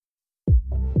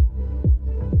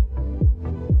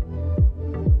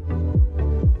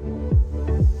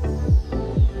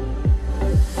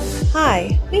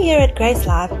Hi, we here at Grace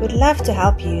Life would love to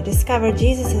help you discover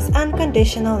Jesus'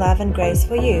 unconditional love and grace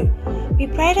for you. We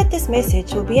pray that this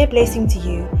message will be a blessing to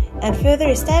you and further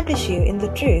establish you in the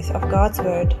truth of God's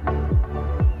Word.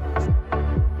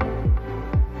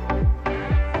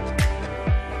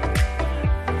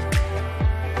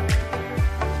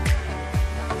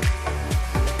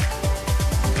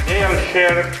 Today I'll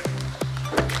share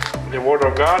the Word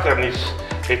of God, and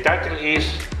the title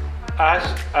is As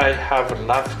I Have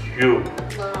Loved You.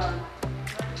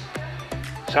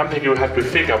 Something you have to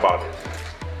think about it.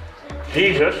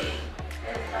 Jesus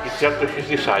is said to his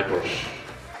disciples.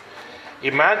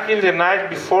 Imagine the night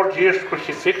before Jesus'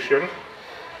 crucifixion,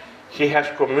 he has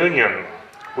communion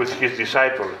with his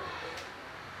disciple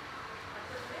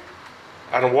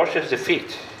and washes the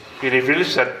feet. He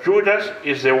reveals that Judas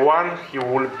is the one who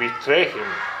will betray him.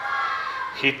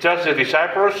 He tells the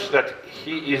disciples that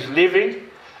he is leaving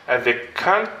and they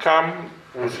can't come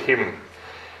with him.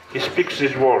 He speaks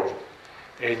this word: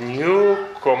 "A new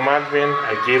commandment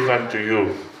I give unto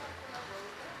you,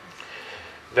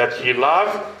 that ye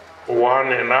love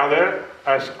one another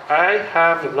as I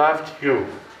have loved you,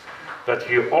 that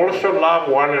you also love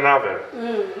one another.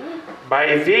 By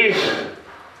this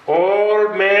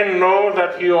all men know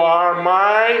that you are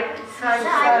my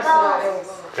disciples."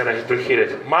 Can I to hear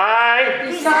it? My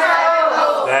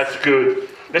disciples. That's good.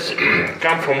 Let's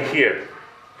come from here.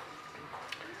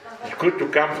 It's good to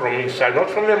come from inside, not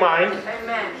from the mind.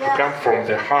 Amen. To come from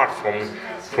the heart,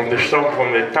 from the stomach,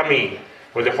 from the tummy,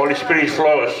 where the Holy Spirit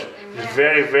flows. It's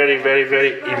very, very, very,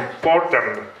 very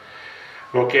important.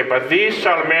 Okay, but these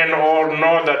shall men all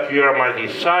know that you are my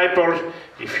disciples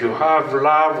if you have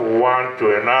love one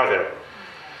to another.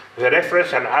 The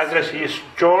reference and address is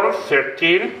John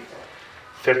 13,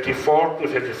 34 to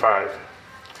 35.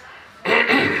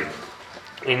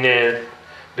 In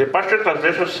the Passion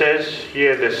Translation says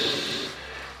here this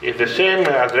is the same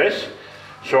address.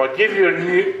 So I give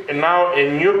you now a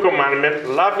new commandment: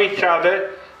 love each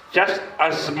other just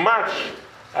as much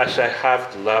as I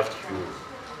have loved you.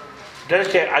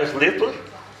 Doesn't say as little,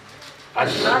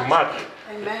 as much.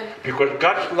 Amen. Because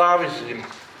God's love is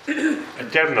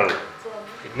eternal.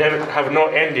 It never have no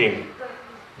ending,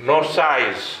 no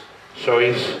size. So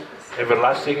it's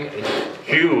everlasting. It's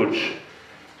huge.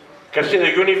 Can you see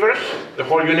the universe, the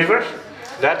whole universe?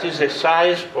 That is the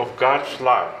size of God's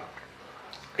love.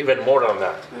 Even more than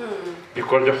that.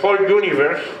 Because the whole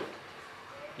universe,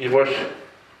 it was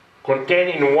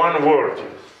contained in one word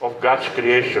of God's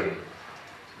creation.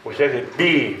 We said it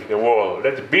be the world,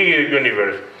 let it be the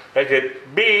universe, let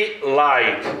it be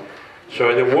light.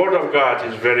 So the word of God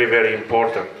is very, very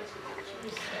important.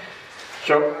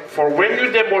 So for when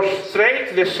you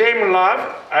demonstrate the same love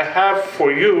I have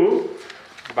for you,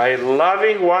 by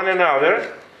loving one another,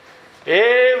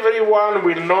 everyone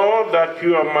will know that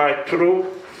you are my true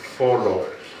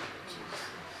followers.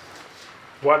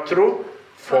 What true?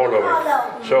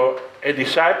 Followers. So a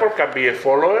disciple can be a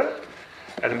follower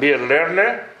and be a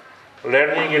learner,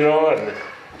 learning, and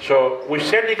so we're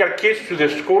sending our kids to the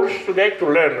schools today to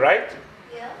learn, right?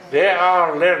 Yeah. They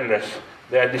are learners.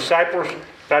 They are disciples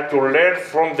that to learn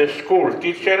from the school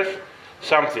teachers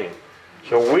something.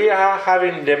 So we are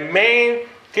having the main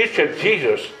teacher,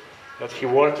 Jesus, that he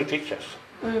wants to teach us.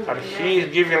 And he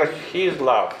is giving us his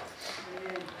love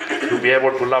to be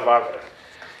able to love others.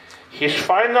 His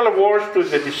final words to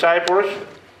the disciples,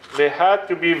 they had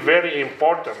to be very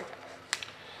important.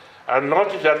 And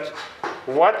notice that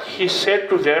what he said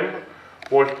to them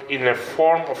was in a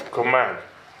form of command,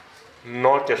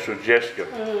 not a suggestion.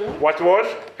 What was?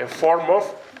 A form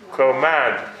of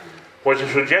command. Was a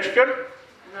suggestion?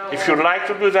 No. If you like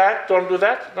to do that, don't do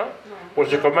that? No?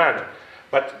 Was a command.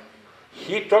 But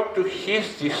he talked to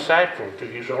his disciples, to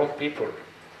his own people.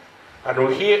 And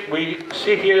we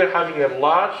see here having a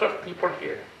lot of people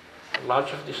here,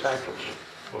 lots of disciples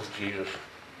of Jesus.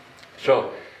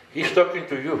 So he's talking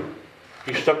to you.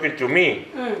 He's talking to me.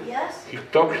 Yes. He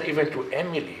talks even to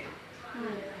Emily.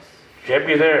 She'll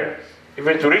be there.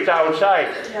 Even to Rita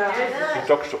outside. Yeah. He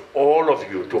talks to all of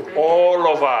you, to all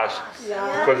of us.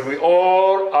 Yeah. Because we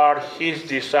all are his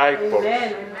disciples.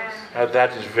 Amen. And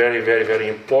that is very, very, very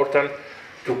important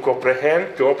to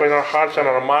comprehend, to open our hearts and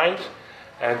our minds,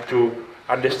 and to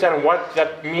understand what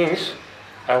that means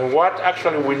and what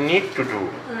actually we need to do.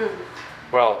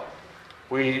 Well,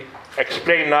 we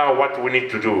explain now what we need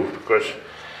to do, because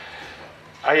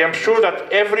I am sure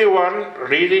that everyone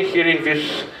reading, hearing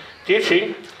this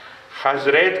teaching has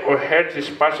read or heard this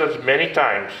passage many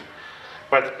times.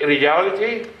 But in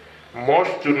reality,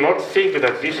 most do not think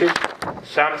that this is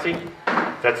something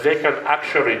that they can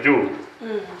actually do.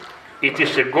 It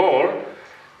is a goal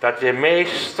that they may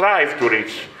strive to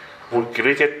reach with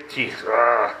gritted teeth,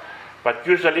 but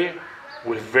usually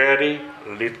with very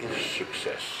little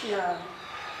success. Yeah.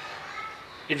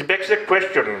 It begs the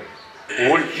question,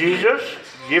 would Jesus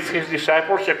give his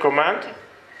disciples a command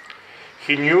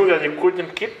he knew that he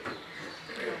couldn't keep?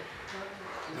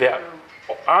 The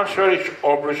answer is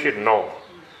obviously no.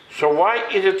 So why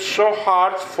is it so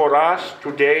hard for us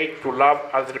today to love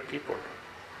other people?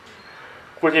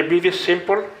 Could it be this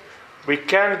simple? We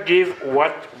can't give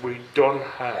what we don't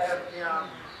have.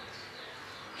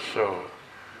 So,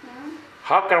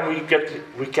 how can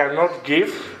we cannot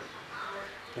give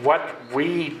what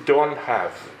we don't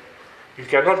have. You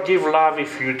cannot give love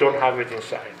if you don't have it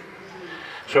inside.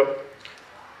 So,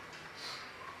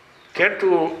 turn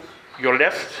to your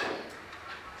left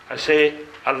and say,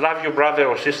 I love you, brother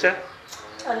or sister.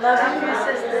 I love you,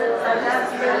 sister. I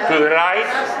love you. To the right.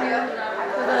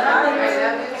 To the right.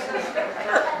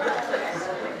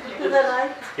 To the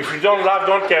right. If you don't love,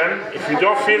 don't turn. If you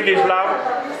don't feel this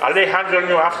love, I'll lay hands on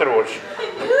you afterwards.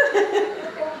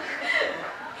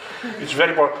 It's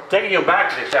very important. Taking you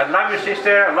back, they say, I love you,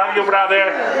 sister. I love you,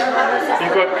 brother.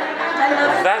 Because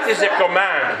that is a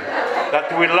command,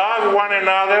 that we love one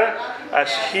another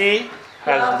as He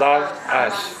has loved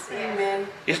us. Amen.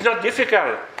 It's not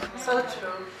difficult. So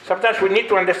true. Sometimes we need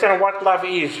to understand what love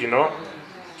is,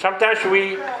 Sometimes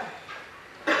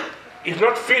it's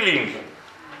not feeling.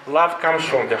 Love comes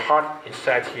from the heart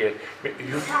inside here.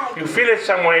 You feel it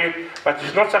some way, but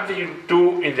it's not something you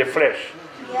do in the flesh,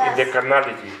 in the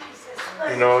carnality.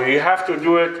 You have to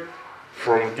do it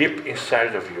from deep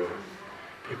inside of you.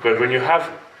 Because when you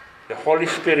have the Holy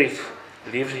Spirit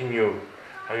lives in you,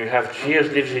 and you have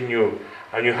Jesus lives in you,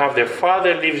 and you have the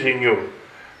Father lives in you,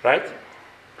 right?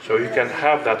 So you can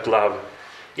have that love.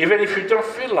 Even if you don't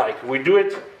feel like, we do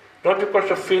it not because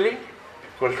of feeling,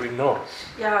 because we know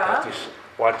that is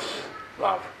what's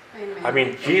love. Amen. I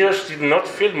mean, Jesus did not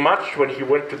feel much when he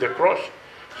went to the cross.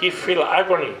 He felt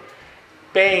agony,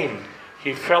 pain.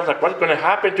 He felt like, what's going to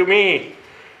happen to me?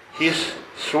 His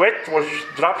sweat was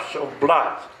drops of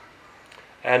blood.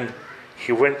 And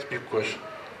he went because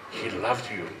he loved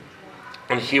you.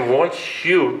 And he wants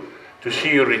you to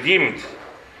see you redeemed,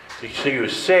 to see you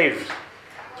saved,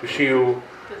 to see you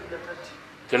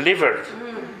delivered,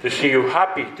 to see you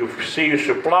happy, to see you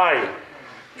supply,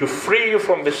 to free you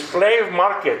from the slave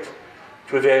market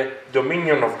to the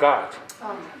dominion of God.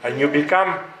 And you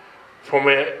become from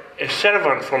a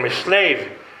servant, from a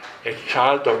slave, a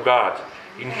child of God.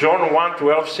 In John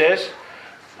 1:12 says,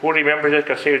 who remembers it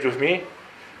can say it with me?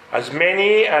 As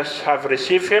many as have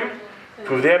received him,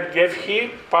 to them gave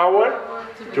he power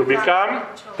to become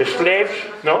the slaves,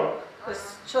 no? The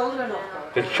children of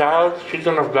God. The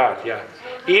children of God, yeah.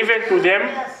 Even to them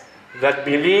that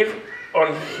believe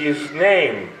on his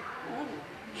name.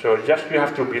 So just you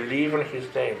have to believe on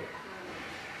his name.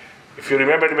 If you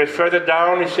remember a bit further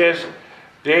down, it says,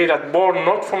 they that born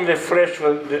not from the flesh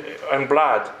and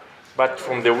blood, but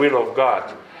from the will of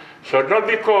God. So not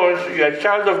because you are a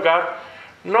child of God,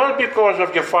 not because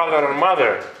of your father and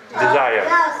mother desire,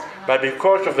 but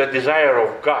because of the desire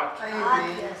of God.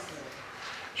 Amen.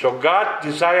 So God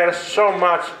desires so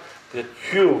much that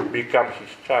you become his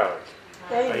child.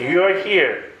 And you are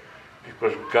here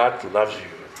because God loves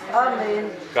you.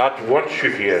 Amen. God wants you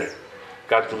here.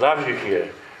 God loves you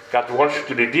here. God wants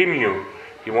to redeem you.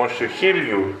 He wants to heal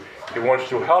you. He wants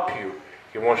to help you.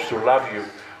 He wants to love you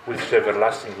with his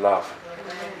everlasting love.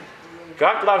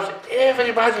 God loves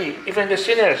everybody, even the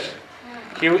sinners.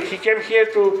 He came here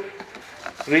to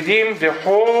redeem the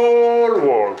whole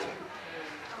world,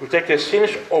 to take the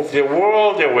sins of the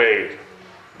world away.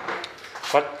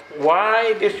 But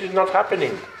why this is not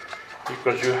happening?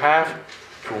 Because you have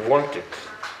to want it,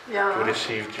 to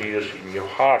receive Jesus in your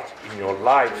heart, in your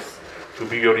life, to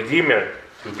be your Redeemer,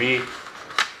 to be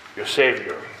your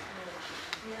Savior.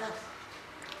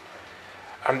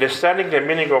 Understanding the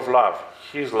meaning of love,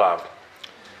 his love.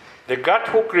 The God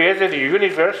who created the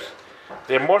universe,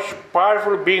 the most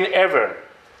powerful being ever,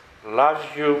 loves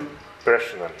you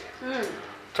personally.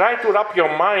 Try to wrap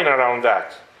your mind around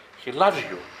that. He loves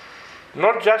you.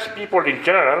 Not just people in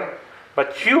general,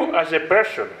 but you as a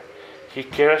person. He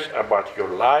cares about your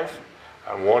life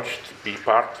and wants to be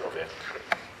part of it.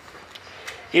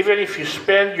 Even if you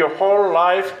spend your whole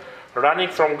life running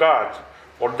from God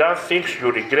or done things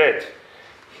you regret,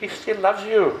 he still loves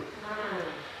you.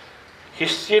 He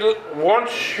still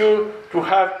wants you to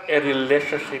have a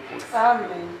relationship with him.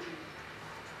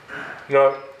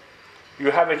 Amen.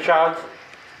 You have a child.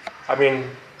 I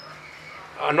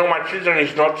know my children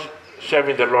is not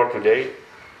serving the Lord today.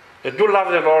 They do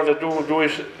love the Lord.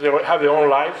 They have their own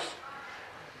lives.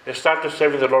 They started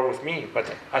serving the Lord with me,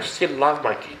 but I still love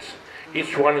my kids,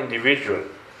 each one individual,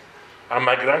 and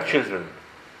my grandchildren.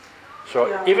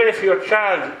 So even if your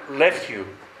child left you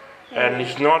and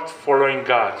is not following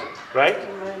God, right?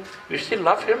 You still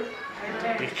love him.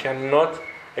 You cannot,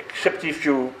 except if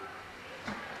you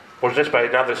possessed by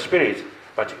another spirit.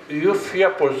 But if you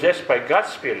are possessed by God's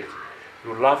spirit,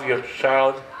 you love your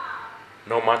child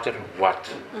no matter what.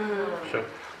 So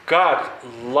God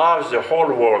loves the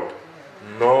whole world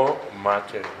no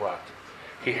matter what.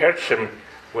 He hurts him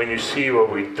when you see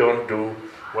what we don't do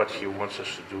what he wants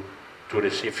us to do to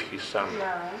receive his son.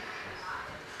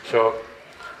 So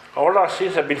all our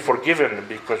sins have been forgiven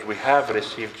because we have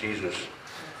received Jesus.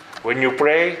 When you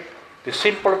pray, the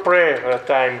simple prayer at a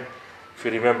time, if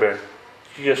you remember,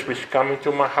 Jesus, please come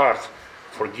into my heart,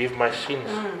 forgive my sins.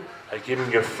 I give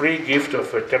him your free gift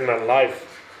of eternal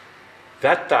life.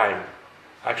 That time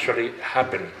actually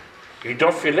happened. You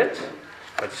don't feel it,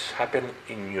 but it's happened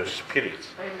in your spirit.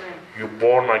 Amen. You're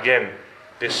born again.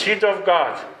 The seed of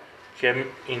God came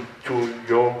into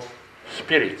your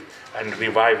spirit and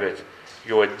revived it.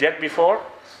 You were dead before,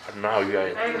 and now you are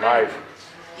alive.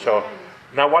 So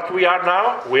now what we are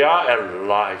now, we are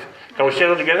alive. Can we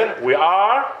say it together? We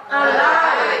are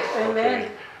Alive. Amen.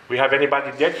 Okay. We have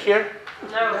anybody dead here?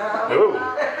 No.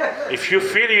 No. If you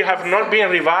feel you have not been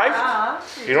revived,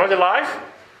 you're not alive,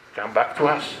 come back to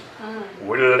us.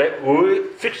 We'll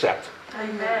fix that.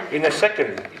 Amen. In a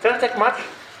second. It doesn't take much.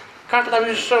 God loves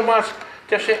you so much.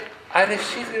 Just say, I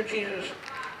receive you, Jesus.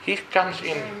 He comes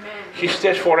in. Amen. He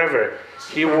stays forever.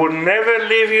 He will never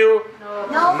leave you,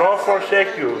 nor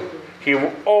forsake you. He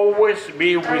will always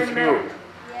be with you.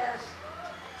 Yes.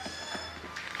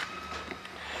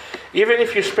 Even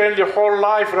if you spend your whole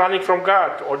life running from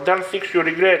God or done things you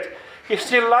regret, He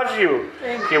still loves you.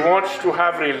 He wants to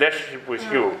have a relationship with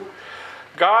you.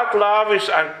 God's love is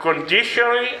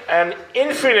unconditional and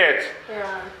infinite,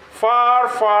 far,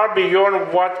 far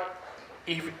beyond what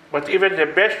even the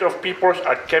best of peoples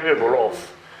are capable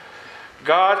of.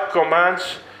 God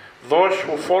commands those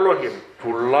who follow Him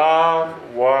to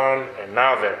love one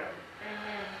another.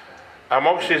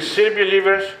 Among sincere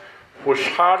believers whose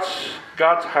hearts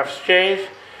God has changed,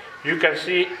 you can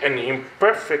see an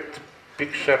imperfect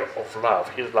picture of love,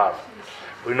 His love.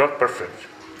 We're not perfect.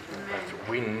 But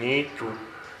we need to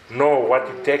know what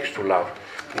it takes to love.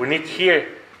 We need here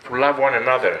to love one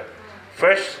another.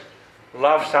 First,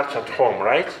 love starts at home,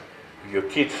 right? Your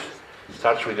kids,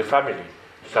 starts with the family,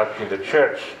 starts in the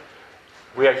church.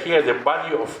 We are here the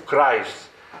body of Christ,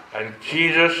 and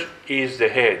Jesus is the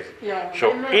head.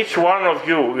 So each one of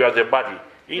you are the body.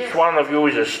 Each one of you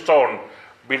is a stone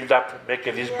built up,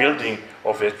 making this building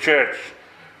of a church.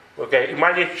 Okay,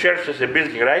 imagine church as a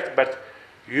building, right? But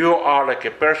you are like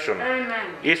a person.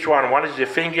 Amen. Each one is the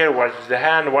finger, one is the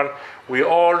hand, we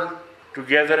all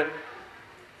together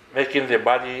making the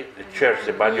body, the church,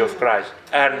 the body of Christ.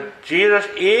 And Jesus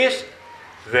is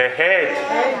the head.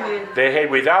 Amen. The head.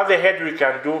 Without the head we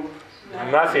can do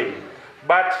nothing.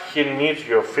 But He needs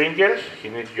your fingers, He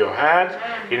needs your hands,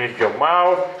 He needs your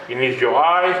mouth, He needs your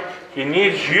eyes, He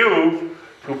needs you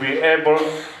to be able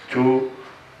to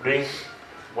bring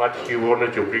what He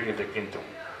wanted to bring in the kingdom.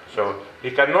 So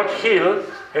He cannot heal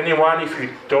anyone if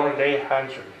you don't lay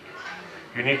hands on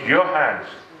it. You need your hands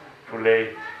to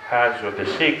lay hands on the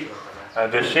sick,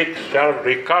 and the sick shall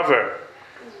recover.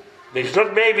 It's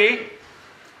not maybe,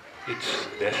 it's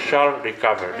they shall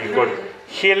recover, because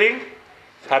healing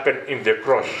happened in the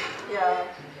cross.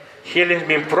 Healing has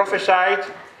been prophesied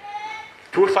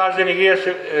 2,000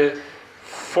 years,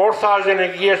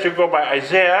 4,000 years ago by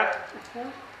Isaiah.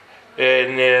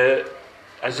 In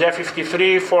Isaiah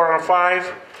 53, 4 and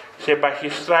 5, say, by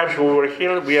His stripes we were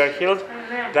healed, we are healed.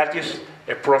 That is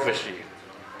a prophecy.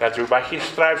 That by His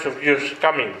stripes of Jesus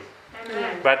coming.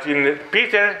 But in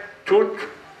Peter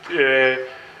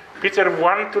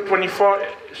 1 to 24,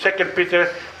 2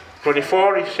 Peter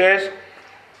 24, it says,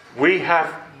 we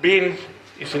have been,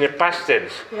 it's in the past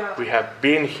tense, we have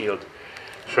been healed.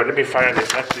 So let me find the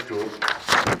passage to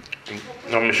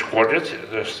not misquote it,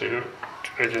 just to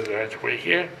read it the right way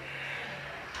here.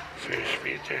 1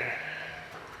 Peter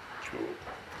 2.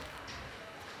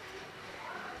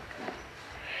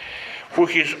 Who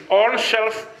His own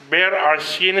self bare our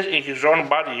sins in His own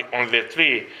body on the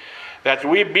tree, that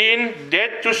we being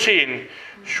dead to sin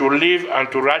should live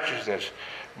unto righteousness,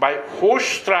 by whose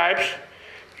stripes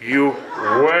you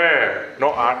were,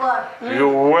 you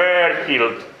were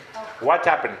healed. What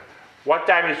happened? What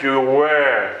time is you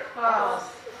were?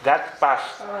 That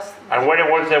past. And when it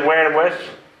was the where was?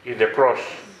 In the cross.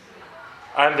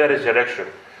 And the resurrection.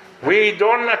 We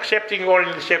don't accepting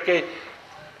only say, okay,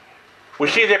 we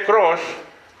see the cross,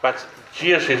 But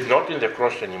Jesus is not in the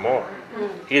cross anymore.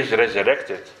 He is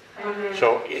resurrected.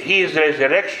 So his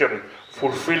resurrection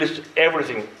fulfills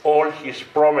everything, all his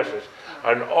promises.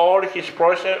 And all his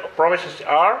promises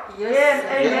are? Yes,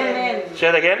 amen. Say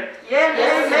it again. Yes,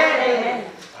 amen.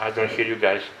 I don't hear you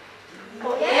guys.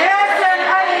 Yes, and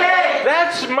amen.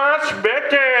 That's much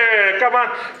better. Come on.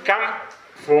 Come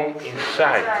from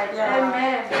inside.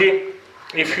 Amen. See,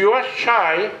 if you are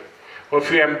shy or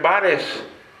if you are embarrassed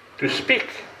to speak,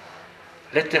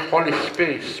 let the Holy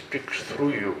Spirit speak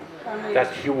through you.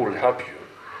 That He will help you.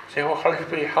 Say, oh, Holy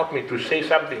Spirit, help me to say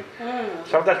something.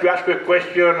 Sometimes you ask a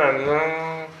question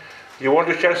and you want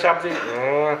to share something.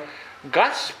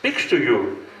 God speaks to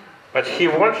you, but He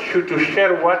wants you to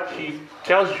share what He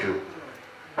tells you.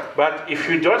 But if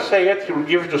you don't say it, He will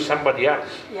give it to somebody else.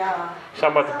 Yeah.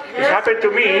 Somebody. It happened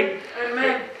to me.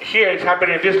 Amen. Here, it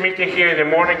happened in this meeting here in the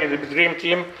morning in the dream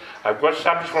team. I got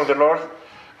something from the Lord,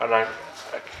 and I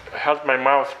held my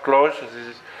mouth closed.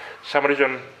 Some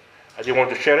reason I didn't want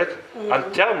to share it.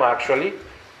 And Thelma actually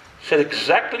said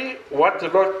exactly what the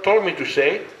Lord told me to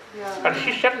say, and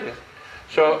she said it.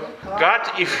 So God,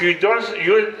 if you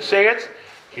say it,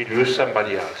 He'll use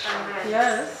somebody else.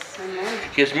 Yes. Amen.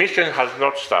 His mission has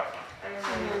not stopped.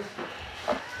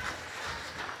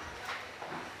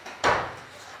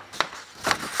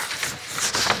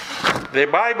 The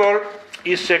Bible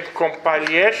is a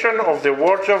compilation of the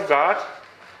words of God.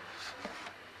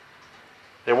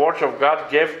 The words of God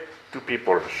gave to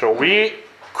people, so we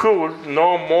could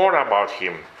know more about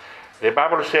Him. The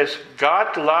Bible says,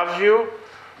 God loves you,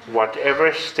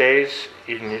 whatever state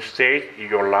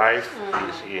your life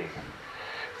is in.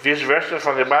 These verses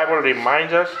from the Bible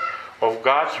remind us of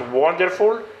God's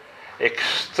wonderful,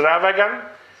 extravagant,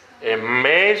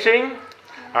 amazing,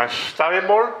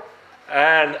 unstoppable,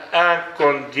 and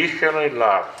unconditional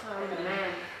love.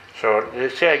 Amen. So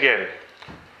let's say again,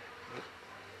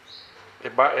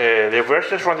 the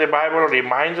verses from the Bible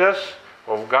remind us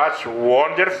of God's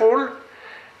wonderful,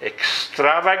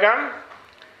 extravagant,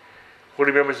 who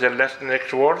remembers the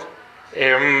next word?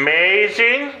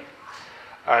 Amazing,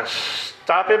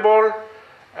 unstoppable,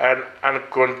 and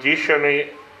unconditional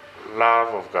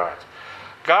love of God.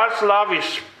 God's love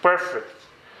is perfect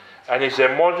and is a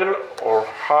model of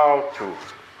how to.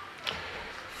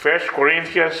 1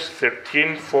 Corinthians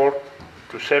 13,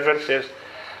 4-7 says,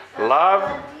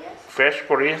 love. 1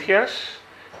 Corinthians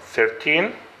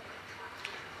 13,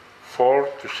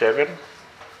 4-7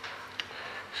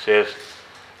 says,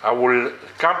 I will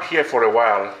come here for a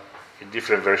while in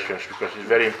different versions because it's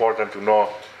very important to know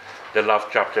the love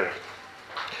chapter.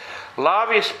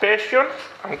 Love is patient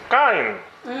and kind.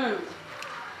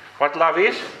 What love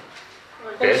is?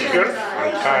 Patient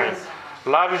and kind.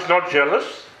 Love is not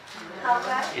jealous.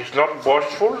 It's not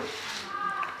boastful,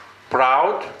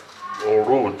 proud, or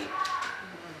rude.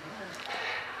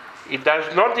 It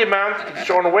does not demand its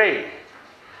own way.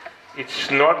 It's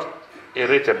not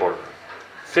irritable.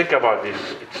 Think about this.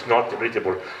 It's not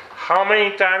irritable. How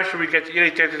many times we get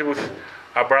irritated with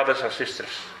our brothers and sisters?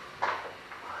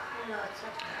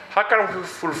 How can we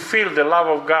fulfill the love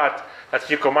of God that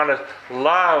He commanded?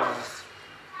 Love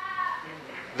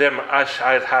them as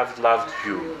I have loved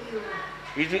you.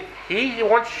 He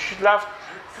wants to love.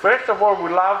 First of all, we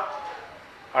love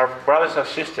our brothers and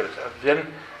sisters, and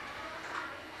then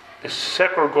the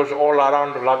circle goes all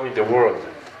around loving the world.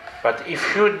 But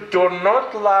if you do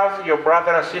not love your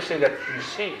brother and sister that you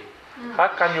see, how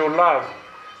can you love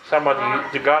somebody,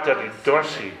 the God that you don't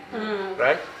see?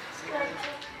 Right?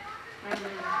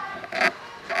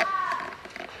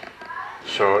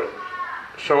 So,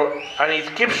 and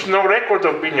it keeps no record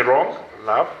of being wrong,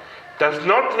 love. Does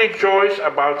not rejoice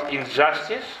about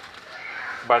injustice,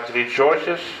 but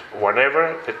rejoices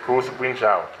whenever the truth wins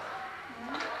out.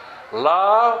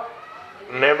 Love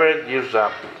never gives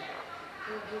up.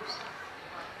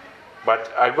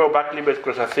 But I go back a little bit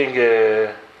because I think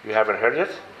you haven't heard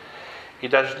it. It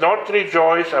does not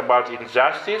rejoice about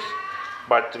injustice,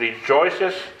 but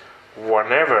rejoices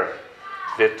whenever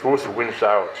the truth wins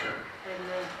out.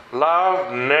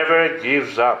 Love never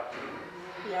gives up,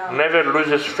 never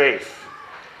loses faith,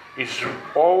 is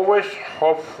always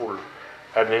hopeful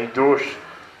and endures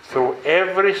through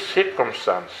every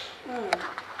circumstance.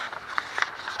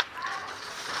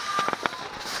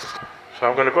 So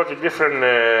I'm going to go to different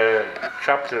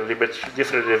chapter, a little bit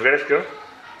different version.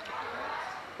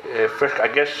 First, I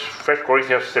guess 1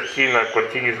 Corinthians 13 and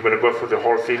continues. We're going to go through the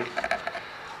whole thing.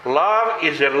 Love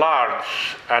is a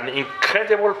large and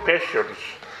incredible patience.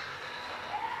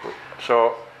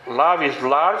 So love is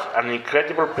large and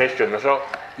incredible patience. So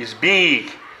it's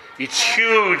big, it's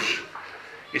huge,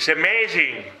 it's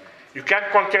amazing. You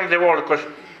can't contain the world because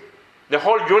The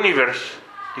whole universe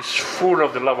is full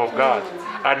of the love of God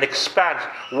and expands.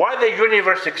 Why the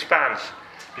universe expands?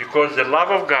 Because the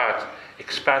love of God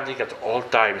expanding at all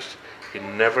times. He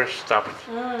never stopped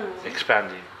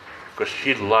expanding because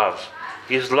He loves.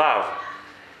 He's love.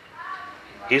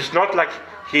 He's not like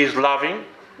He is loving.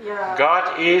 Yeah.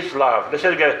 God is love. Let's say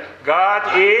it together.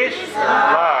 God is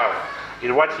love.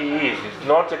 Is what He is. He's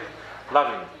not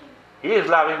loving. He is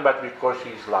loving, but because He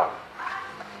is love.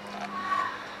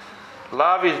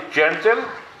 Love is gentle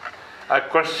and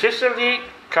consistently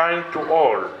kind to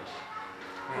all.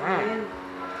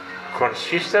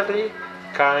 Consistently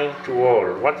kind to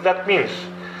all. What that means?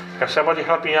 Can somebody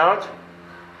help me out?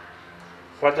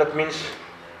 What that means?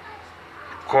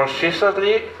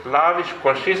 Consistently, love is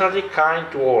consistently kind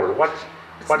to all. What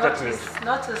that means?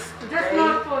 Not just Just today,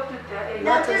 not for today.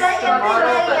 not Not just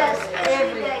tomorrow, but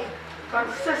every today.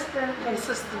 Consistent.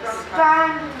 consistency. From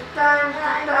time to time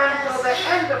to time till the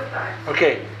end of time.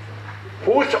 Okay.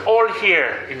 Who's all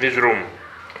here in this room?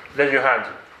 Raise your hand.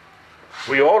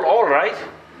 We all right?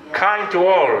 Kind to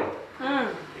all.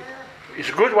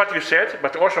 It's good what you said,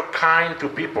 but also kind to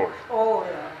people. Oh,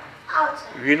 yeah.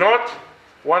 Outside. You're not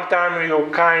one time you're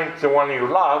kind to one you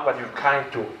love, but you're kind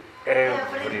to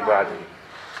everybody.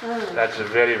 That's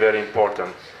very, very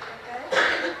important.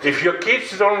 If your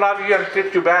kids don't love you and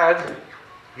treat you bad,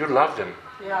 you love them.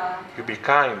 Yeah. You be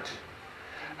kind.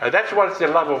 And that's what's the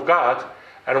love of God.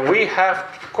 And we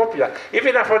have to copy that.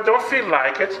 Even if I don't feel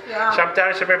like it, Yeah.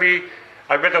 sometimes maybe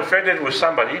I get offended with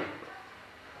somebody,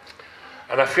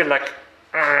 and I feel like,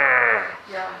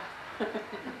 Yeah.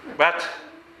 but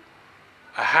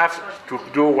I have to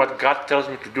do what God tells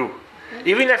me to do.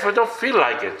 Even if I don't feel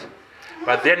like it.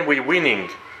 But then we're winning.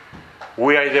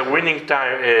 We are the winning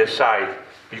side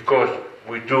because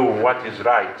we do what is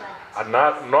right and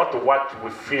not what we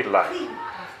feel like.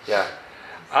 Yeah.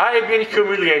 I've been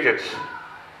humiliated.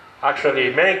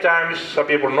 Actually, many times, some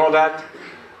people know that.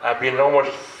 I've been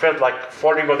almost felt like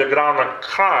falling on the ground and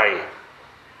cry.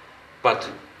 But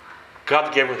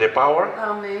God gave me the power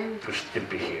Amen. to still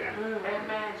be here.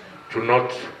 Amen. To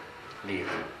not leave.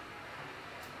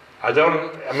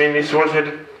 This was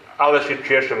in other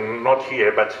situation, not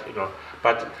here, but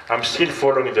I'm still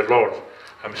following the Lord.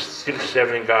 I'm still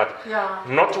serving God. Yeah.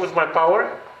 Not with my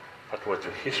power, but with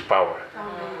His power.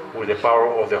 Amen. With the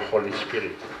power of the Holy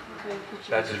Spirit. Thank you, Jesus.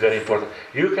 That's very important.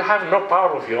 You have no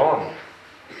power of your own.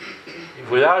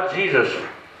 Without Jesus,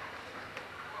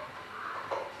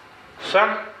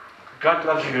 son, God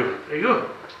loves you.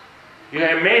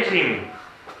 You're amazing.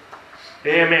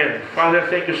 Amen. Father,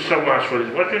 thank you so much for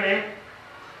this. What's your name?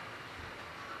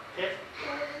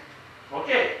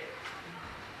 Okay.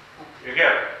 You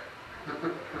get it?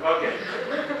 Okay.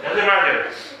 Doesn't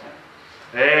matter.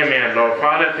 Amen, Lord.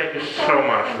 Father, thank you so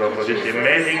much, Lord, for this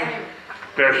amazing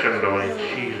person, Lord, in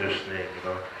Jesus' name,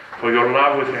 Lord. For your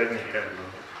love with her in her,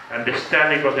 Lord.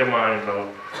 Understanding of the mind, Lord.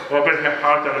 Open her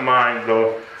heart and mind,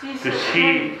 Lord, to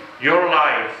see your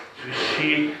life, to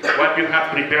see what you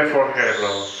have prepared for her,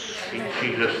 Lord. In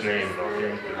Jesus' name, Lord.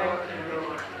 Thank you, Lord. Thank you,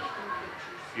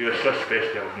 Jesus. You are so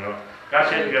special, God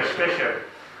said you are special.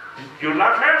 Do you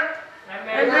love her?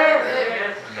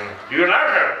 Amen. No. Do you love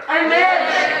her?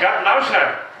 Amen. God loves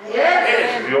her.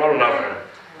 Yes. We all love her.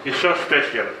 She's so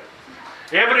special.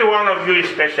 Every one of you is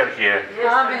special here.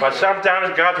 Amen. But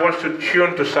sometimes God wants to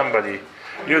tune to somebody.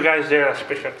 You guys there are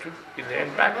special too. In the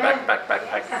end, back.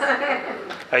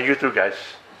 And you too, guys.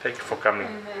 Thank you for coming.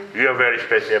 You are very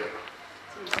special.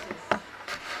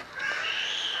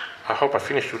 I hope I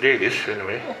finish today this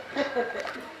anyway.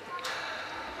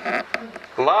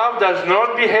 Love does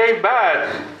not behave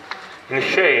bad in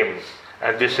shame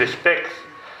and disrespect,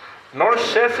 nor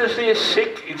selfishly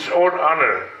seek its own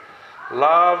honor.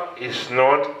 Love is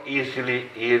not easily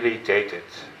irritated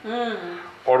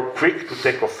or quick to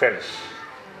take offense.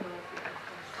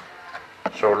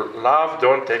 So love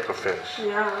don't take offense.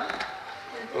 Yeah.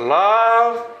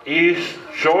 Love is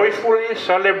joyfully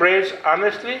celebrates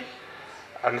honestly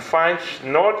and finds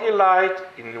no delight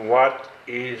in what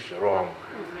is wrong.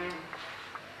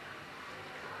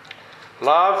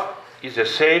 Love is a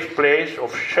safe place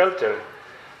of shelter,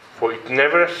 for it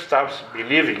never stops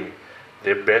believing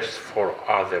the best for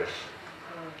others.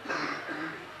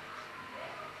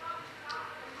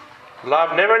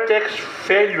 Love never takes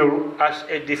failure as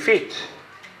a defeat,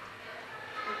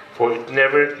 for it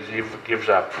never gives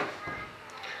up.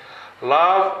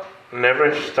 Love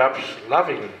never stops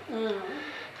loving.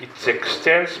 It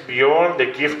extends beyond the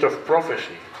gift of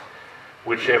prophecy,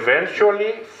 which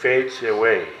eventually fades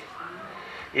away.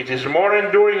 It is more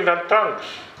enduring than tongues,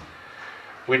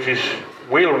 which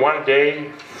will one day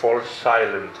fall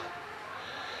silent.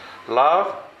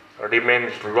 Love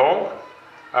remains long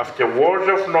after words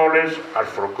of knowledge are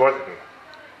forgotten.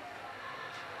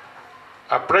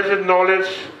 Our present knowledge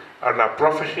and our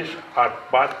prophecies are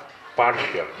but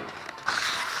partial.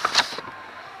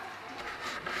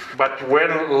 But when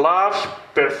love's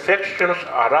perfections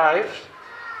arrives,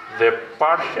 the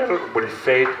partial will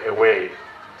fade away.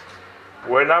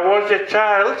 When I was a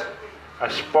child, I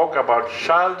spoke about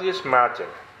childish matter,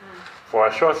 for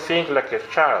I saw things like a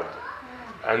child,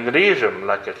 and reason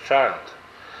like a child.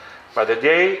 But the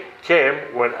day came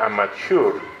when I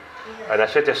matured, and I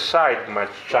set aside my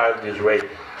childish way.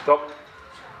 So,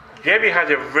 Debbie had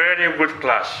a very good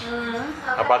class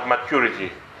about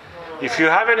maturity. If you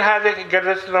haven't had it, get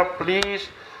it, please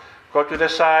go to the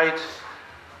site,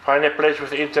 find a place with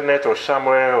the internet or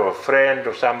somewhere, or a friend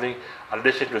or something, and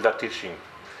listen to that teaching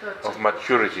of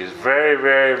maturity. It's very,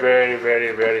 very, very,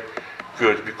 very, very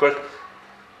good, because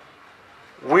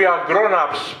we are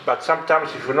grown-ups, but sometimes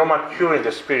if we're not mature in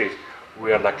the spirit,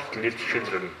 we are like little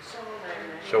children.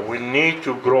 So we need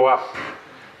to grow up,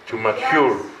 to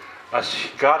mature, as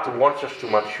God wants us to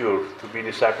mature, to be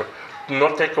disciples, to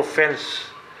not take offense,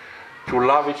 to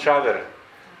love each other,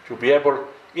 to be able,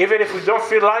 even if we don't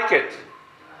feel like it,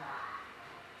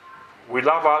 we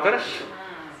love others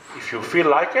if you feel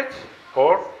like it,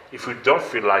 or if you don't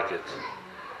feel like it.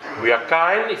 We are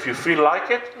kind if you feel like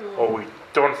it, or we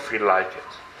don't feel like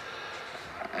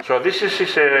it. So this is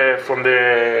from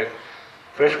the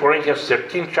 1 Corinthians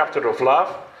 13 chapter of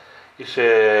love. It's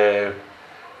a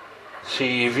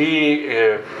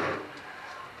CEV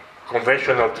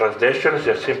conventional translation. It's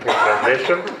a simple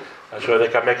translation, so they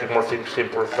can make it more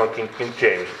simple from King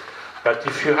James. But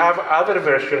if you have other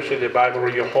versions in the Bible, or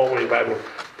your Holy Bible,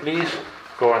 please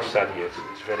go and study it.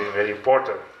 It's very, very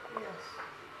important.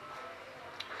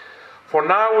 For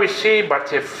now we see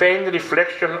but a faint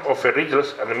reflection of the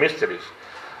riddles and mysteries,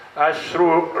 as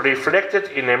through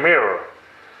reflected in a mirror.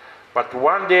 But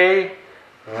one day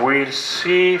we'll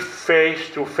see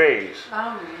face to face.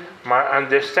 My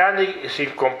understanding is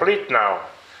incomplete now,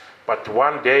 but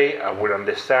one day I will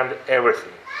understand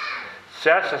everything,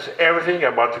 just as everything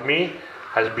about me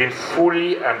has been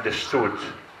fully understood.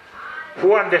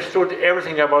 Who understood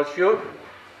everything about you?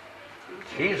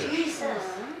 Jesus.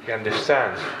 He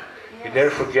understands. He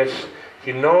never forgets.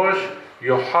 He knows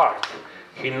your heart.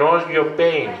 He knows your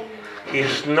pain. He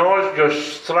knows your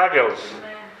struggles.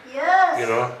 Yes. You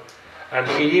know, and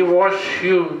He wants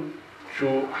you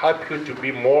to help you to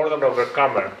be more than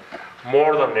overcomer,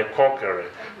 more than a conqueror,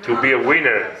 to be a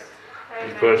winner.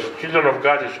 Because children of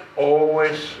God is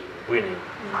always winning.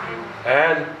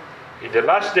 And in the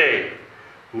last day,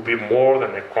 we'll be more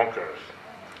than a conquerors.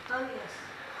 Oh,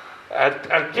 yes.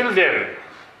 And until then,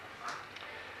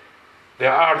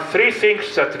 there are three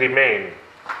things that remain: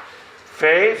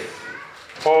 faith,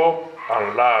 hope,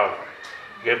 and love.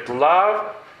 Yet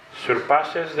love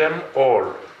surpasses them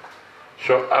all.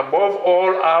 So above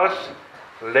all else,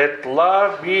 let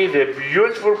love be the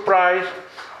beautiful prize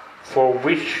for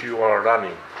which you are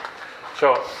running.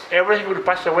 So everything will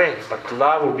pass away, but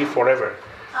love will be forever.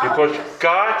 Because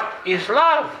God is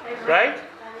love, right?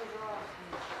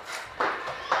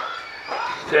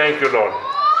 Thank you, Lord.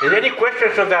 Is there any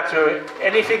questions on that?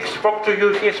 Anything spoke to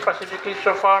you here specifically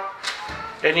so far?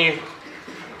 Anything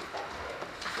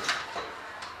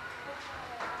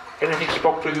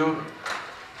spoke to you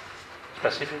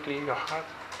specifically in your heart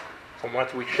from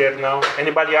what we shared now?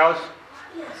 Anybody else?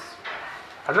 Yes.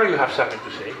 I know you have something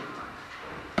to say.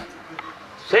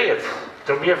 Say it.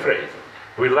 Don't be afraid.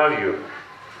 We love you.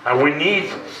 And we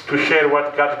need to share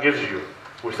what God gives you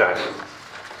with us.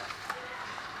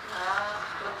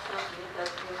 God shows me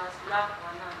that we must love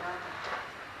one another.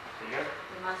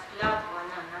 We must love one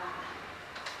another.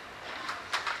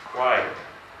 Why?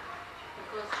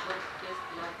 Because God just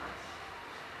loves us.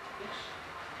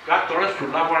 God told us to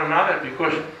love one another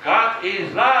because God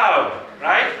is love,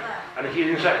 right? And He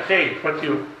didn't say, what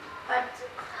you... But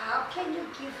how can you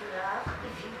give love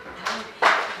if you don't have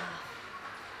love?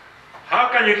 How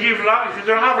can you give love if you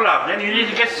don't have love? Then you need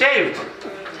to get saved.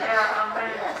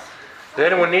 Yes.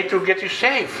 Then we need to get you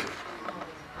saved.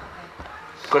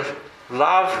 Because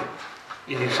love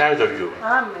is inside of you.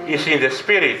 It's in the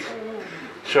spirit.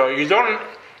 So you don't,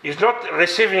 it's not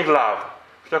receiving love.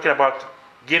 It's talking about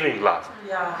giving love.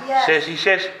 Yes. He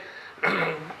says,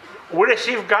 we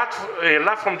receive God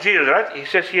love from Jesus, right? He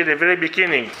says here at the very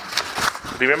beginning.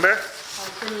 Remember?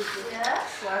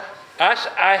 Yes. As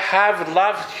I have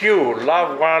loved you,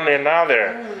 love one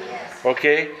another. Yes.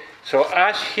 Okay? So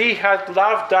as He has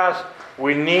loved us,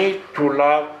 we need to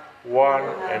love one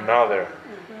another.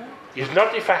 It's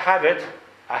not if I have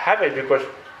it because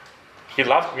He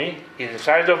loved me. He's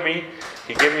inside of me.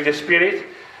 He gave me the Spirit.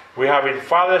 We have it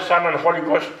Father, Son, and Holy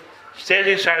Ghost stays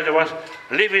inside of us,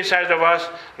 live inside of us,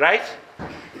 right?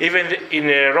 Even in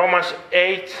Romans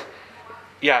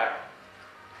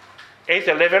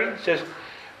 8:11 says,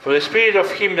 for the Spirit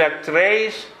of him that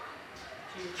raised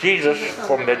Jesus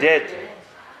from the dead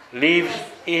lives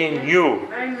in you.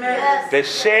 Amen. The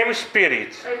same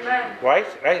Spirit, Amen. right?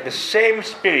 The same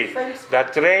Spirit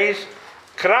that raised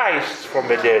Christ from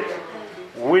the dead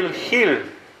will heal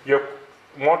your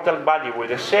mortal body with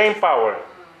the same power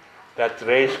that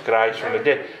raised Christ from the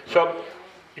dead. So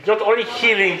it's not only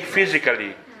healing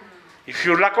physically. If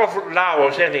you lack of love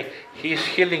or anything, He's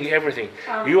healing everything.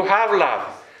 You have love.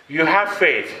 You have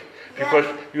faith. Because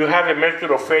you have a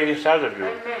measure of faith inside of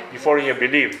you before you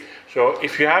believe. So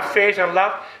if you have faith and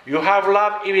love, you have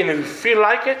love even if you feel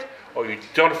like it or you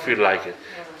don't feel like it.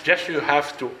 Just you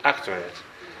have to act on it.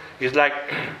 It's like,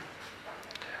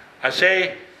 I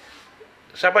say,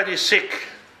 somebody is sick,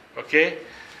 okay?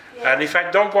 Yeah. And if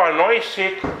I don't go and know he's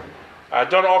sick, I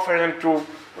don't offer them to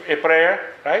a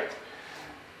prayer, right?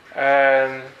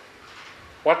 And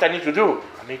what I need to do,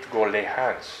 I need to go lay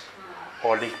hands,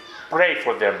 or pray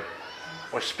for them,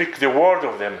 or speak the word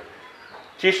of them,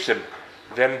 teach them,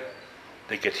 then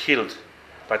they get healed.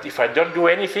 But if I don't do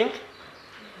anything,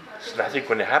 there's nothing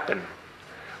going to happen.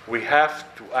 We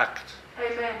have to act.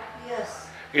 Amen. Yes.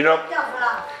 You know,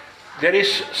 there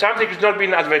is something that's not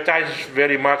been advertised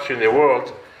very much in the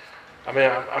world. I mean,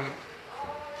 I'm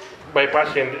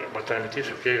bypassing what time it is.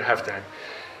 Okay, you have time.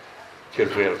 Till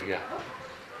 12, yeah.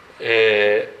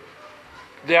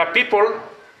 There are people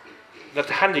that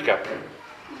are handicapped.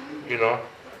 You know,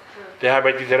 they have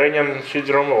Mediterranean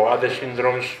syndrome or other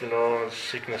syndromes. You know,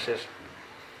 sicknesses.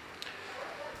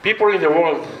 People in the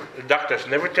world, doctors,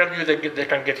 never tell you they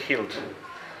can get healed.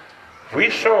 We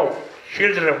saw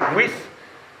children with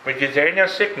Mediterranean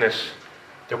sickness,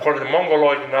 they call it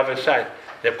mongoloid on the other side.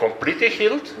 They're completely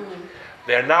healed.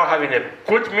 They are now having a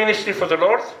good ministry for the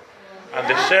Lord, and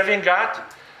they're serving God,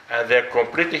 and they're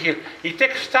completely healed. It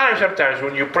takes time sometimes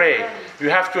when you pray. You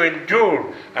have to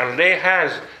endure and lay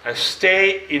hands and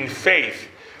stay in faith.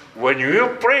 When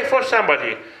you pray for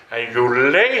somebody and you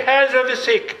lay hands on the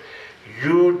sick,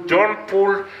 you don't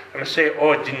pull and say,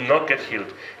 oh, I did not get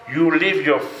healed. You leave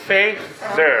your faith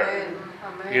there. Amen.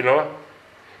 You know?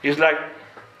 It's like,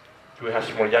 we have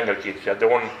small younger kids. I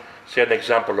don't want to say an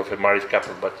example of a married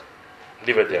couple, but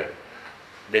leave it there.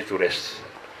 Lay to rest.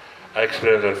 I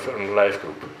explained it in life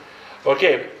group.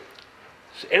 Okay,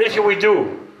 so anything we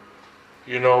do,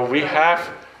 you know, we have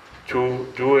to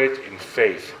do it in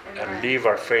faith and leave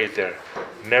our faith there.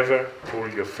 Never pull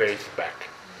your faith back.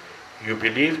 You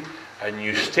believe and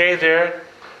you stay there,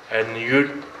 and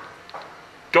you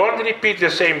don't repeat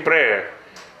the same prayer,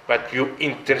 but you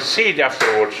intercede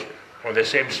afterwards on the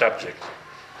same subject.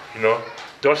 You know,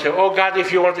 don't say, oh God,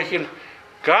 if you want to heal.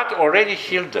 God already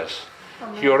healed us.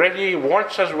 He already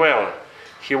wants us well.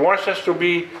 He wants us to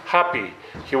be happy.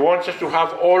 He wants us to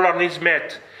have all our needs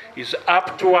met. It's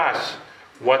up to us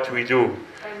what we do.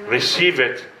 Amen. Receive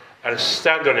it and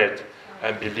stand on it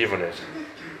and believe on it.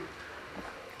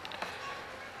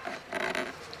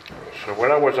 So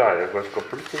where was I? I was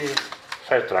completely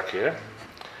sidetracked here.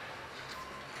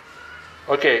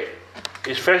 Okay,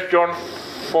 it's 1 John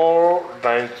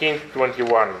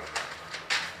 4:19-21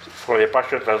 for the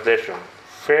Passion Translation.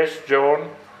 1 John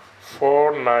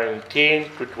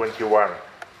 4:19-21.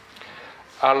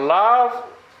 Our love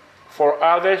for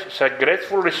others is a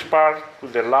grateful response to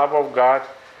the love of God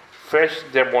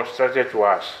first demonstrated to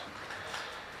us.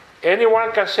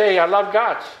 Anyone can say, I love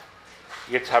God,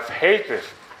 yet have hatred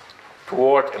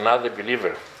toward another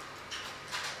believer.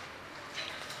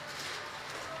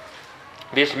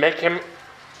 This makes him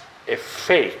a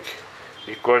fake,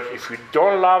 because if you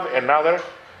don't love another,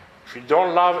 if you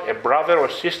don't love a brother or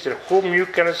sister whom you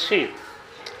can see,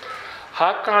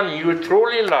 how can you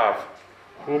truly love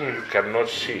whom you cannot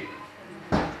see?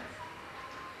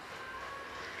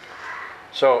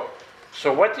 So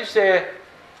what is the...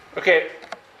 Okay,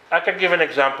 I can give an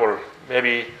example.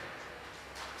 Maybe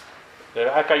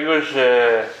I can use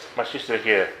my sister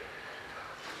here.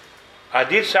 I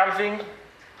did something,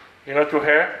 you know, to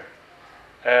her,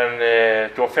 and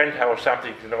to offend her or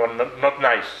something, you know, not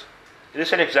nice. This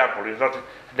is an example. It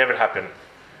never happened.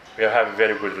 We have a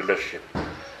very good relationship.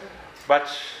 But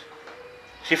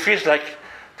she feels like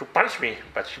to punch me,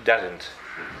 but she doesn't.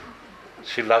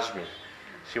 She loves me.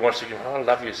 She wants to give, oh, I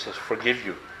love you, says, forgive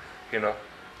you. You know,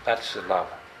 that's the love.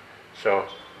 So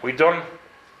we don't,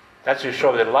 that's to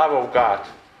show the love of God,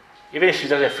 even if she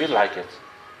doesn't feel like it,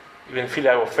 even feel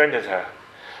I offended her.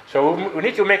 So we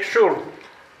need to make sure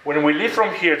when we leave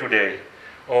from here today,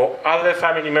 or other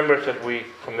family members that we,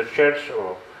 from the church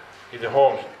or in the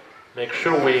homes, make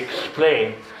sure we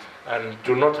explain and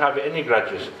do not have any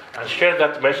grudges, and share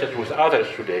that message with others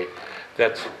today,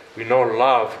 that we know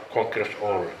love conquers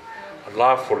all.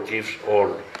 Love forgives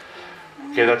all.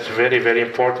 Okay, that's very, very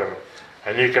important.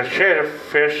 And you can share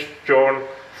 1 John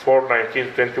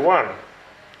 4:19-21.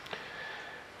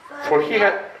 For he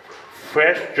had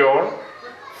 1 John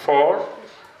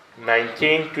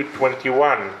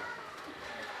 4:19-21.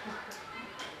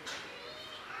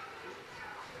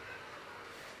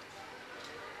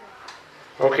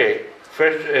 Okay,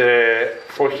 first,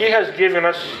 for he has given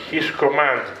us his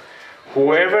command.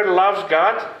 Whoever loves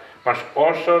God must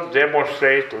also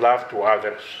demonstrate love to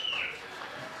others.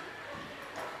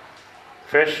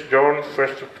 1 John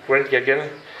 1:20 again,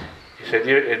 is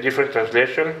a different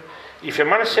translation. If a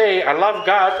man say, I love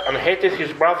God, and hateth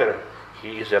his brother,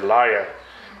 he is a liar.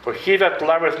 For he that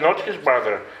loveth not his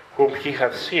brother, whom he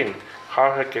hath seen,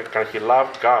 how can he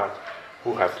love God,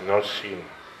 who hath not seen?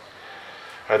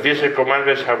 And these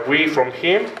commandments have we from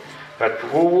him, that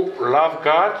who love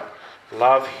God,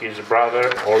 love his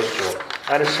brother also.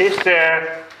 And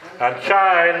sister, and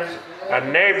child,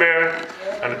 and neighbor,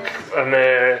 and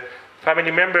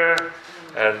family member,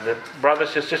 and the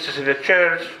brothers and sisters in the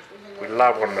church, we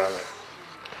love one another.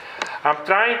 I'm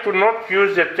trying to not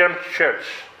use the term church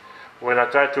when I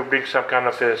try to bring some kind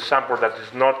of a sample that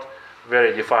is not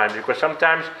very defined, because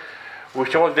sometimes we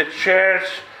show the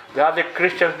church, the other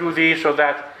Christians do this or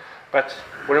that, but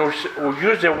when we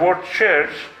use the word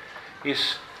church,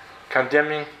 is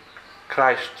condemning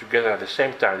Christ together at the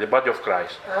same time, the body of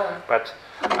Christ. But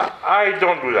I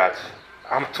don't do that.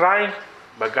 I'm trying,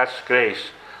 by God's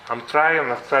grace, I'm trying,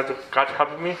 and I've tried to, God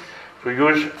help me, to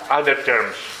use other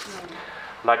terms,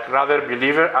 like other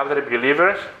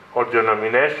believers, or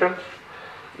denominations,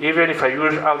 even if I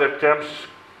use other terms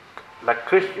like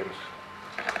Christians.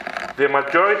 The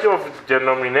majority of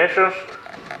denominations,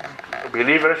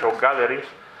 believers or gatherings,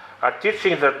 are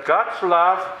teaching that God's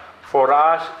love for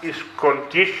us is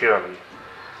conditional.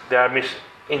 They are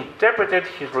misinterpreted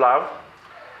his love,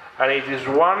 and it is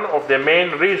one of the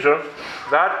main reasons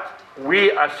that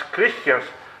we as Christians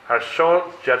are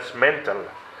so judgmental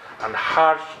and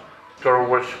harsh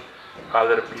towards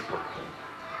other people.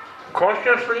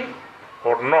 Consciously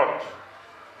or not,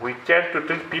 we tend to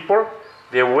treat people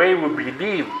the way we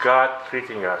believe God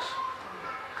treating us.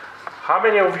 How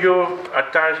many of you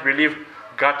at times believe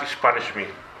God is punishing me?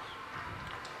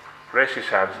 Raise his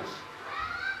hands.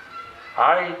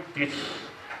 I did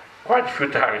quite a few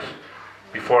times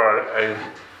before I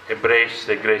embraced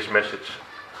the grace message.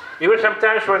 Even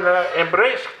sometimes when I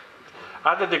embrace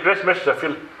under the grace message, I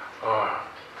feel, oh,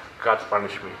 God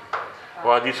punished me.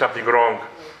 Oh, I did something wrong.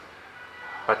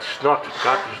 But it's not.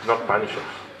 God is not punishing us.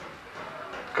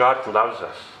 God loves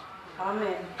us.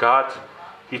 Amen. God,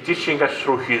 He's teaching us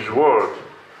through His Word.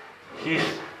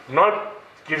 He's not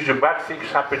gives you bad things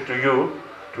happen to you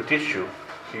to teach you.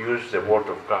 He uses the Word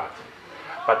of God.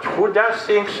 But who does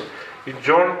things? In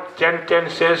John 10:10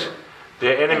 says,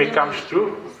 the enemy comes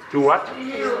to do what?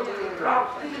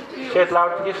 Say it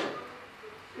loud, please.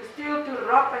 To steal, to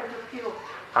rob, and to kill.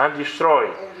 And destroy.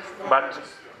 But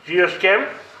Jesus came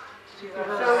So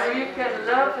we can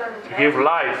love and to give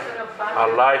life, a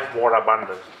life more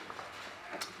abundant.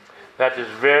 That is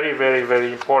very, very,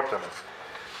 very important.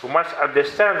 We must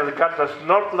understand that God does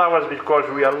not love us because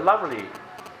we are lovely.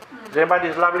 Is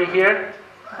anybody lovely here?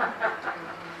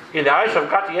 In the eyes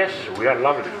of God, yes, we are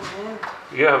lovely.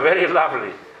 You are very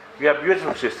lovely. You are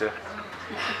beautiful, sister.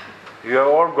 You are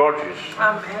all gorgeous.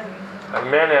 Amen.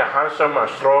 And men are handsome and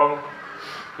strong,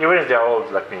 even if they are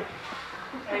old like me.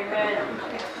 Amen.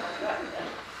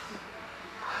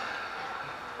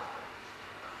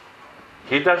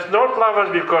 He does not love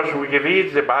us because we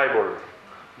read the Bible,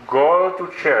 go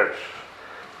to church,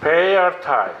 pay our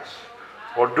tithes,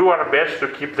 or do our best to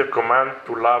keep the command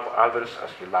to love others as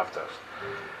He loved us.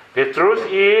 The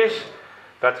truth is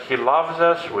that He loves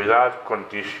us without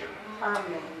condition.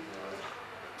 Amen.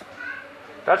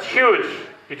 That's huge.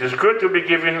 It is good to be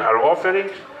giving our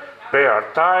offerings, pay our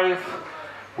tithe.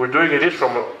 We're doing this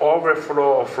from an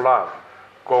overflow of love.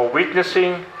 Go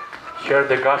witnessing, share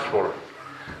the gospel.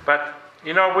 But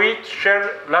you know, we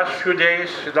shared last few days,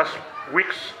 last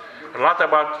weeks, a lot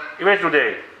about, even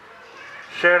today,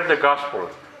 share the gospel,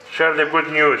 share the good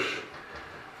news.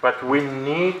 But we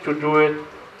need to do it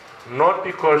not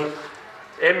because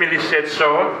Emily said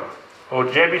so, or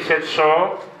Jamie said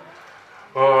so,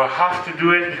 or I have to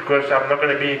do it because I'm not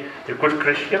going to be a good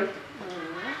Christian.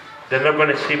 They're not going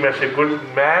to see me as a good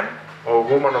man or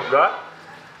woman of God.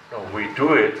 No, we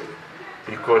do it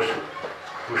because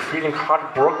we're feeling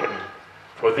heartbroken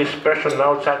for this person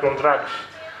outside on drugs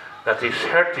that is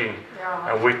hurting,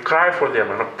 and we cry for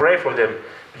them and pray for them,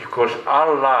 because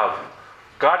our love,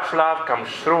 God's love, comes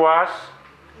through us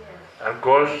and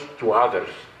goes to others.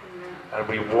 And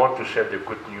we want to share the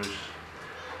good news.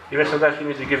 Even sometimes you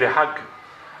need to give a hug.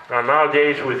 Now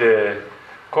nowadays with the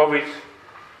COVID,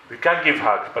 we can't give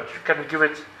hugs, but you can give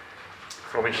it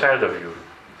from inside of you.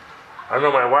 I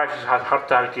know my wife has had a hard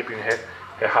time keeping her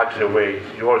hugs away.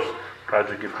 She always tries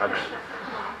to give hugs.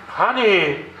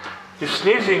 Honey, you're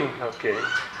sneezing. Okay.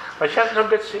 But she has not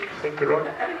get sick, thank you, Lord.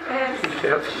 She's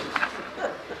healthy.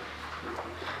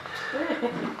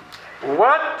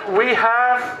 What we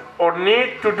have or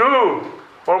need to do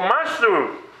or must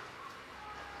do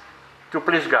to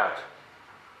please God.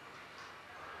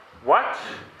 What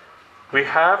we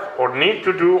have or need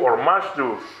to do or must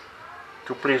do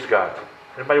to please God.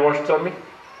 Anybody wants to tell me?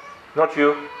 Not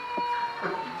you.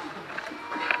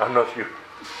 I'm not you.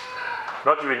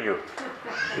 Not even you.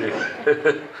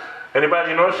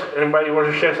 Anybody knows? Anybody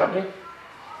wants to share something?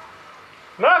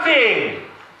 Nothing.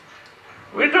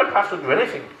 We don't have to do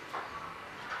anything.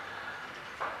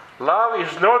 Love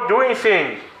is not doing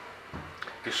things.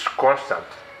 It's constant.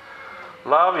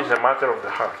 Love is a matter of the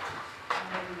heart.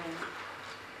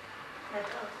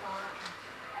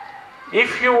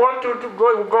 If you want to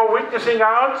go witnessing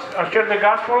out and share the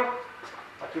gospel,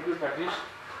 what you do like this?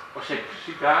 Or say,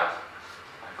 see God,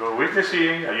 I go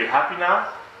witnessing, are you happy now?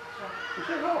 You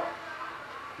say no.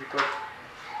 Because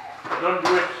I don't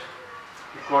do it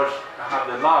because I have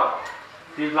the love.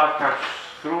 This love comes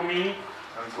through me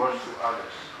and goes to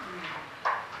others.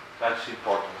 That's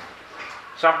important.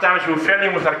 Sometimes we're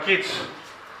failing with our kids.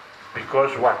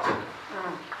 Because what?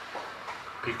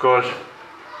 Because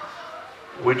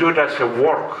we do it as a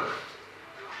work.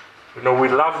 You know, we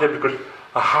love them because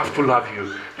I have to love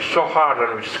you. It's so hard,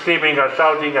 and we're screaming and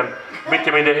shouting and beat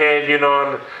them in the head, you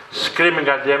know, and screaming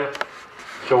at them.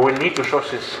 So we need to show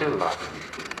sincere love.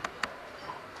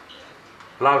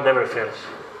 Love never fails.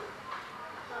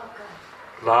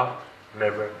 Love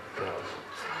never fails.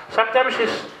 Sometimes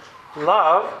it's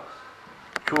love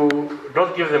to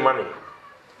not give them money.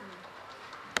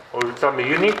 Or you tell me,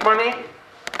 you need money?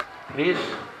 Please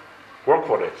work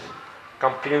for it.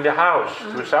 Come clean the house,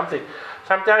 do something.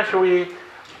 Sometimes we,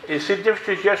 in different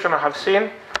situations I have seen,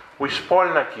 we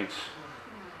spoil our kids.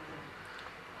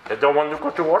 They don't want to go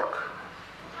to work.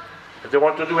 They don't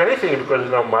want to do anything because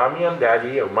mommy and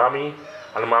daddy, or mommy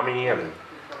and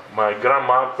my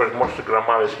grandma, because most of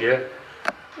grandma is here.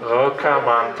 Oh, come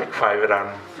on, take 5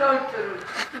 rand.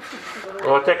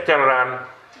 Oh, take 10 rand.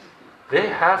 They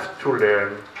have to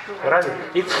learn. Right?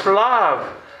 It's love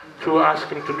to ask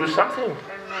him to do something.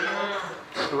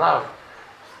 It's love.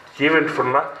 Given for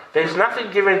nothing. There's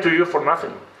nothing given to you for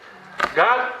nothing.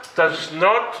 God does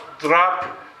not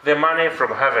drop the money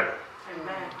from heaven.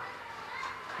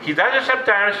 He does it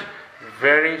sometimes in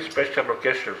very special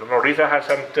occasions. You know, Rita has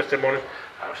some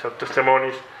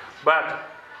testimonies, but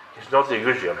it's not the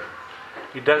usual.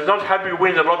 He does not help you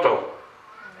win the lotto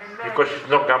because it's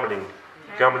not gambling.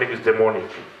 Gambling is demonic.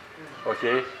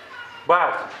 Okay?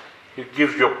 But He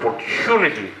gives you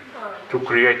opportunity to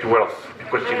create wealth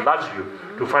because He loves you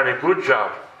to find a good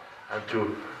job and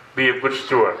to be a good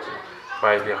steward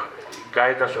by the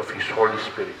guidance of His Holy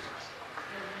Spirit.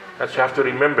 And so you have to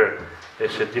remember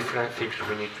there's different things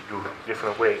we need to do,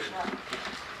 different ways.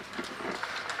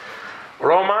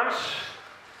 Romans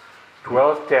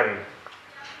 12:10.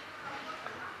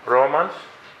 Romans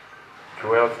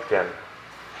 12:10.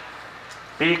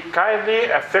 Be kindly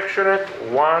affectionate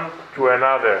one to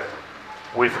another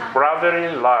with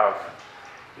brotherly love,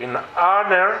 in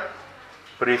honor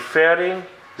preferring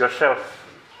yourself.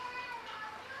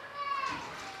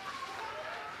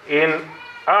 In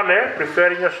honor,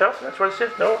 preferring yourself, that's what it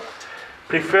says, no?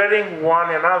 Preferring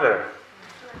one another.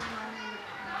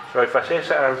 So if I say,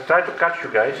 I'll try to catch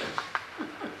you guys.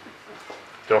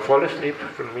 Don't fall asleep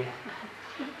from me.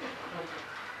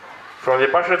 From the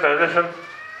Passion Translation,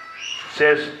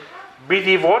 says, be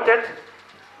devoted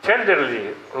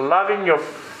tenderly, loving your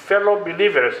fellow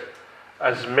believers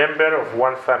as member of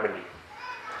one family.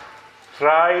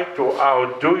 Try to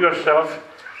outdo yourself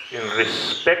in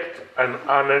respect and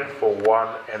honor for one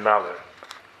another.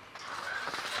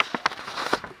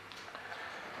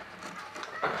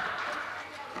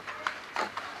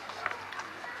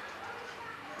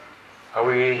 Are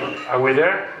we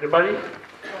there, everybody?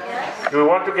 Yes. Do we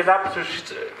want to get up to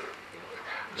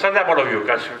stand up, all of you,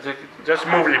 guys? Just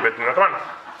move a little bit. Come on.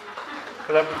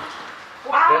 Get up.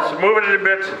 Let's move a little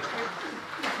bit.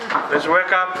 Let's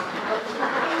wake up.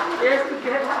 Yes, to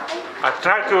get up. I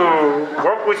try to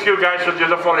work with you guys so you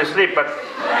don't fall asleep, but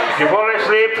if you fall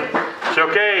asleep, it's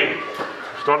okay.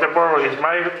 It's not a problem. It's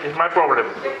my problem.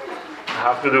 I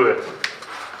have to do it.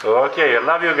 Okay, I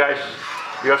love you guys.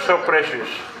 You are so precious.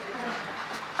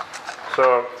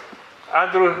 So,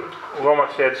 Andrew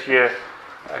Womack said here,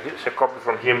 it's a copy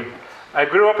from him. I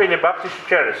grew up in a Baptist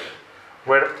church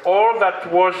where all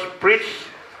that was preached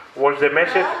was the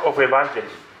message of evangelism.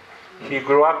 He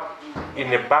grew up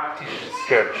in a Baptist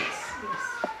church.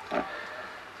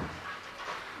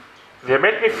 They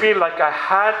made me feel like I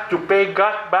had to pay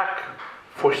God back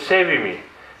for saving me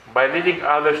by leading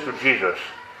others to Jesus.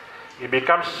 It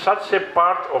becomes such a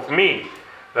part of me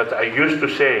that I used to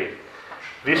say,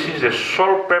 this is the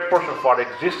sole purpose of our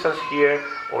existence here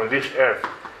on this earth,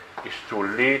 is to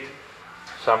lead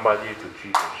somebody to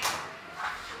Jesus.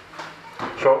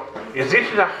 So, is this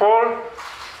the whole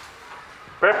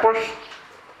purpose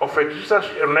of existence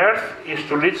on earth, is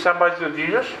to lead somebody to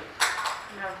Jesus?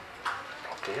 No.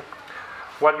 Okay.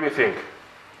 What do you think,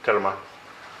 Telma?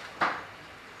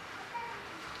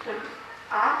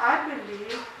 I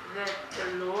believe that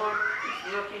the Lord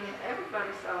is working in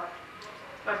everybody's heart.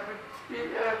 But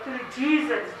through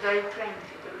Jesus, they came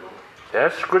to the Lord.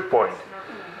 That's a good point.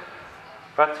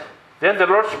 But then the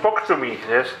Lord spoke to me.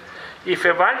 Yes, if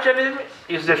evangelism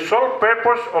is the sole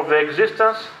purpose of the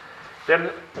existence,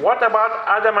 then what about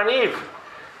Adam and Eve?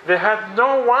 They had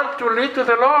no one to lead to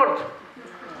the Lord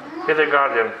in the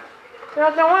garden. They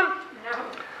had no one.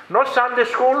 No Sunday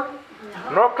school,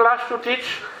 no class to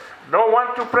teach, no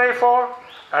one to pray for,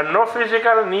 and no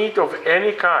physical need of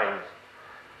any kind.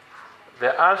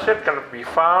 The answer can be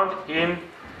found in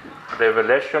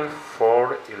Revelation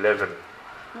 4:11.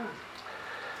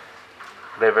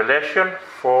 Revelation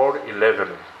 4:11.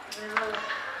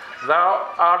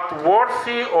 Thou art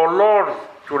worthy, O Lord,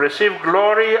 to receive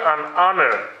glory and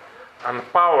honor and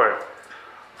power,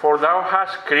 for thou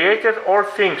hast created all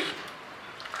things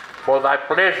for thy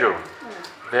pleasure.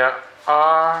 They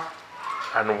are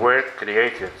and were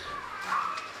created.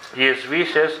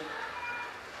 ESV says,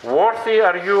 worthy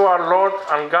are you, our Lord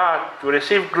and God, to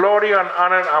receive glory and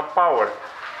honor and power,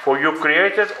 for you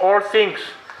created all things,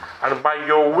 and by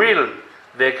your will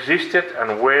they existed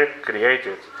and were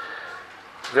created.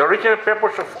 The original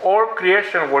purpose of all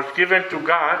creation was given to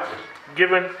God,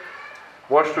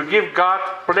 was to give God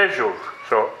pleasure.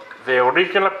 So the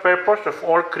original purpose of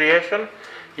all creation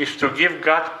is to give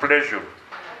God pleasure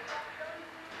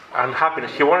and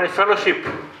happiness. He wanted fellowship.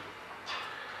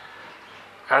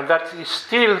 And that is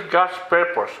still God's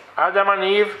purpose. Adam and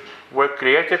Eve were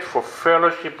created for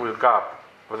fellowship with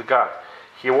God.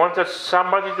 He wanted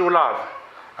somebody to love,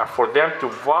 and for them to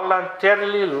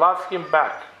voluntarily love him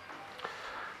back.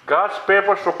 God's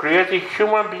purpose for creating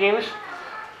human beings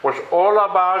was all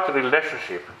about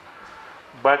relationship.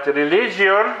 But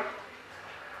religion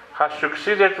has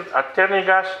succeeded at turning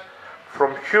us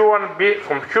from human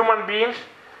beings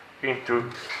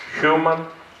into human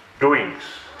doings.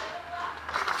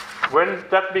 When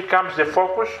that becomes the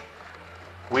focus,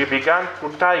 we began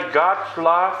to tie God's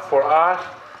love for us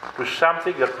to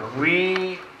something that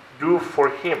we do for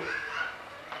Him.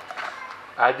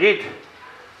 I did,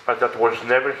 but that was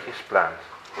never His plan.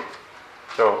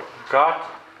 So God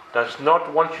does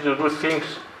not want you to do things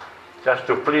just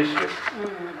to please Him.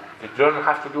 You don't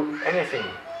have to do anything.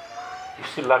 He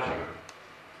still loves you.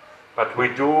 But we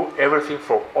do everything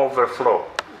for overflow.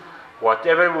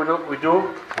 Whatever we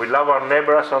do, we love our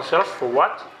neighbor as ourselves for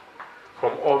what?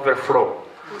 From overflow.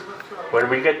 When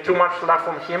we get too much love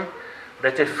from Him,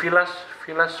 let it fill us,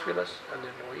 and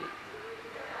then we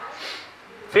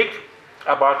think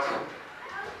about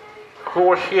who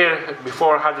was here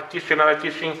before I had the teaching, another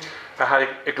teaching. I had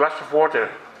a glass of water,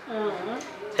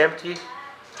 empty,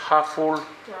 half full,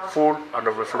 full, and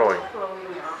overflowing.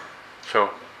 So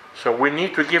we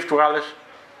need to give to others,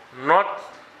 not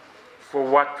for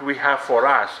what we have for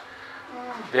us.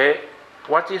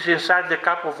 What is inside the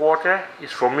cup of water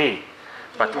is for me,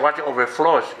 but what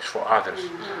overflows is for others.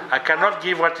 I cannot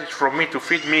give what is from me to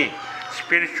feed me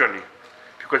spiritually,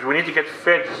 because we need to get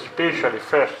fed spiritually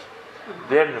first.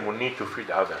 Then we need to feed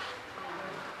others.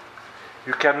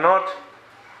 You cannot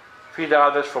feed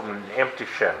others from an empty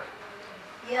shell.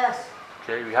 Yes.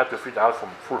 Okay, we have to feed others from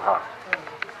full heart.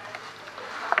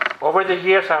 Over the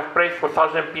years, I've prayed for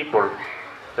 1,000 people.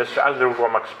 That's Andrew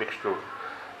Womack speaks to.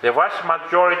 The vast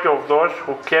majority of those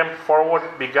who came forward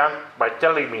began by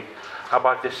telling me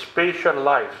about the spiritual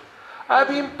life. I've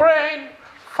been praying,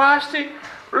 fasting,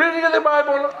 reading the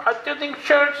Bible, attending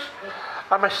church.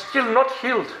 I'm still not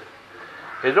healed.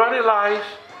 They don't realize,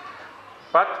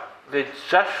 but they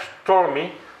just told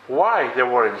me why they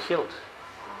weren't healed.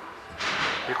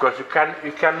 Because you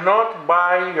cannot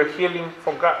buy your healing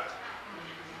from God.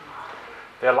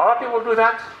 There are a lot of people do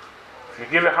that.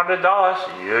 If you give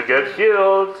 $100, you get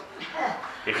healed.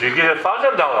 If you give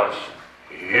 $1,000,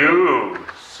 you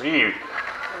see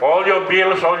all your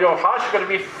bills, all your house is going to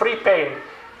be free paying.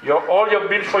 All your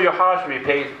bills for your house will be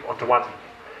paid automatically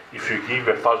if you give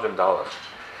 $1,000.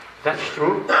 That's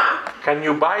true. Can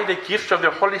you buy the gifts of the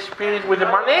Holy Spirit with the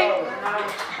money?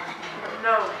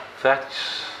 No.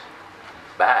 That's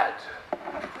bad.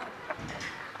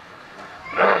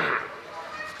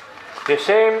 The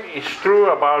same is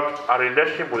true about our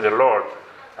relationship with the Lord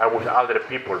and with other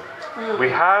people. We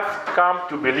have come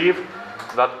to believe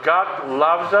that God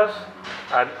loves us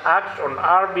and acts on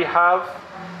our behalf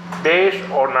based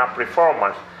on our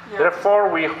performance. Therefore,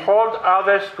 we hold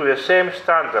others to the same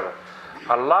standard.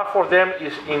 Our love for them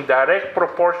is in direct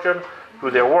proportion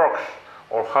to their works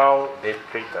or how they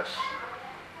treat us.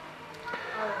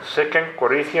 2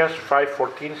 Corinthians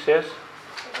 5:14 says,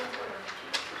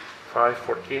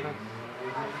 5:14,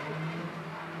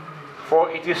 for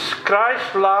it is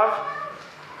Christ's love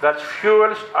that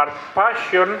fuels our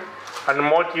passion and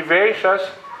motivates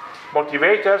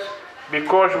us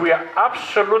because we are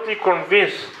absolutely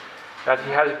convinced that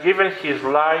He has given His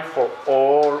life for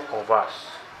all of us.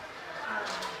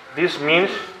 This means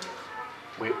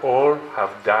we all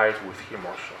have died with Him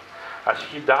also. As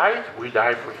He died, we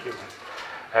died with Him.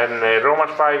 And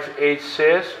Romans 5:8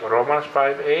 says,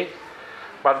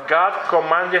 but God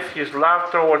commanded His love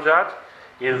towards us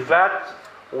in that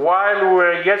while we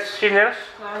were yet sinners,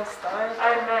 Christ died.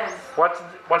 Amen.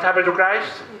 what happened to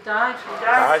Christ? He died. He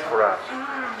Died for us.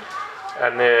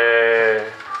 And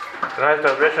another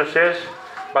translation says,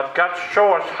 but God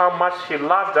showed us how much He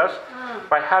loved us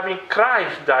by having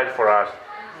Christ died for us.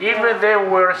 Even though we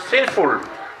were sinful,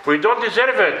 we don't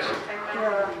deserve it.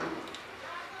 Amen.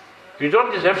 You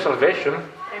don't deserve salvation.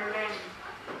 Amen.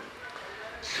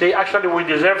 See, actually we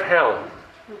deserve hell.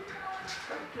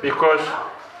 Because,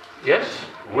 yes,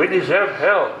 we deserve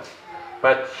hell.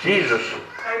 But Jesus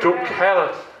took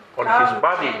hell on His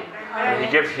body. And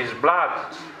He gave His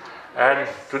blood. And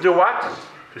to do what?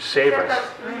 To save us.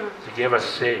 To give us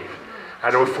saved.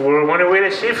 And when we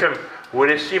receive Him, we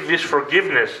receive this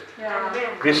forgiveness,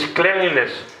 this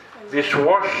cleanliness, this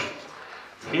wash,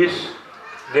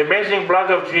 the amazing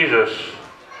blood of Jesus.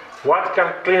 What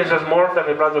can cleanse us more than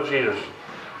the blood of Jesus?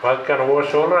 What can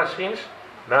wash all our sins?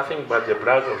 Nothing but the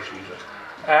blood of Jesus.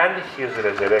 And His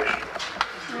resurrection.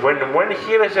 When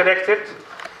He resurrected,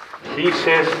 He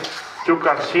says, took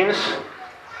our sins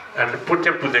and put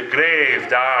them to the grave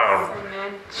down.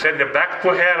 Send them back to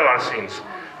hell, our sins.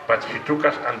 But He took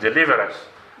us and delivered us.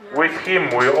 With Him,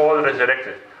 we all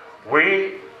resurrected.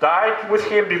 We died with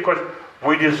Him because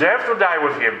we deserve to die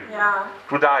with Him.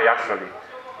 To die, actually.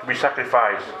 To be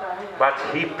sacrificed. But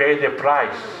He paid the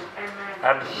price.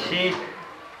 And He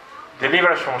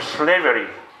delivered us from slavery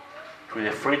to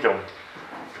the freedom,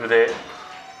 to the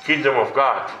kingdom of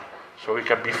God. So we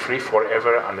can be free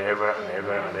forever and ever and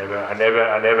ever and ever and ever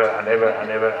and ever and ever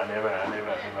and ever and ever and ever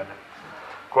and ever.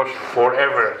 Because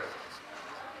forever.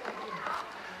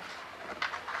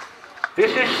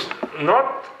 This is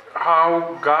not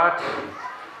how God,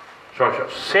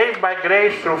 saved by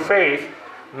grace through faith,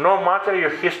 no matter your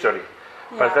history.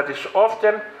 But that is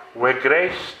often where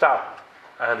grace stops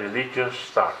and religion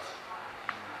starts.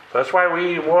 That's why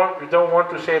we don't want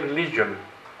to say religion.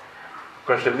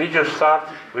 Because religion starts,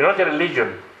 we're not a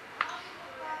religion.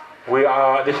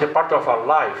 This is a part of our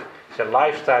life. It's a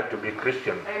lifestyle to be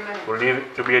Christian,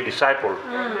 to be a disciple.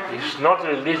 It's not a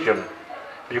religion.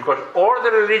 Because all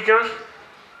the religions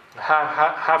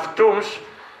have tombs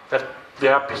that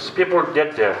there are people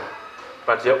dead there.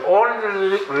 But the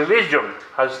only religion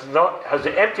has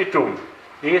the empty tomb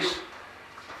is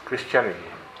Christianity.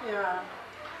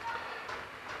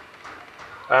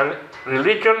 And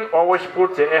religion always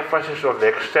puts the emphasis on the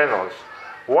externals.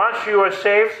 Once you are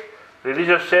saved,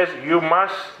 religion says you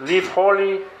must live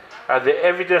holy, and the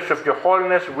evidence of your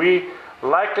holiness will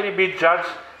likely be judged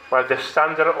by the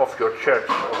standard of your church,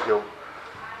 of your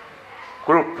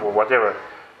group, or whatever.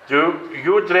 Do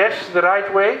you dress the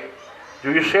right way?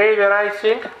 Do you say the right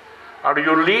thing? Are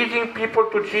you leading people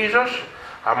to Jesus?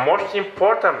 And most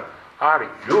important, are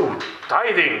you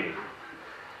tithing?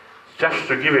 Just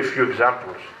to give a few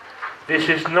examples. This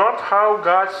is not how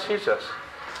God sees us.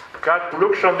 God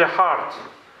looks on the heart.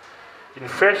 In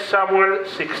 1 Samuel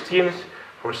 16,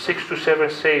 from 6 to 7,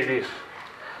 say this.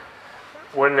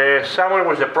 When Samuel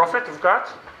was a prophet of God,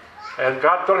 and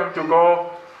God told him to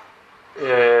go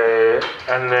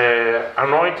and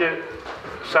anoint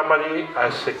somebody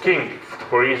as a king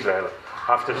for Israel.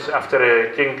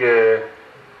 after King,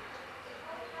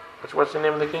 what's the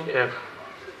name of the king?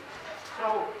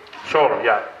 Saul,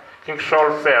 yeah. King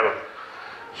Saul fell.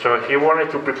 So he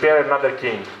wanted to prepare another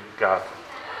king, God.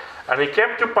 And it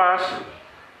came to pass,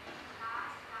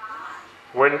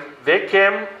 when they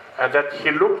came, and that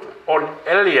he looked on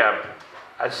Eliab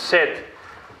and said,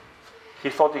 he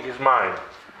thought in his mind,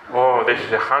 oh, this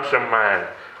is a handsome man.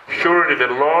 Surely the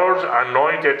Lord's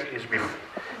anointed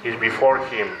is before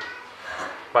him.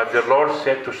 But the Lord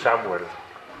said to Samuel,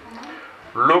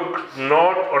 look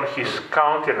not on his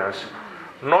countenance,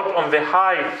 not on the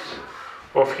height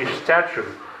of his stature,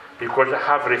 because I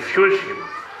have refused him.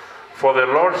 For the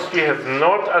Lord seeth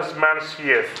not as man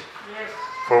seeth.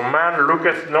 For man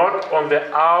looketh not on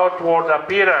the outward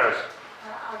appearance,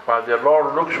 but the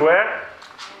Lord looks where?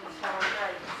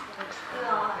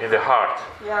 In the heart.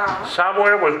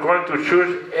 Samuel was going to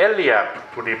choose Eliab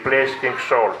to replace King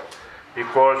Saul,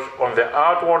 because on the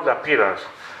outward appearance.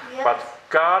 But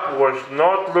God was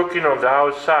not looking on the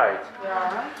outside.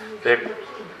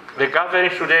 The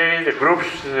gatherings today, the groups,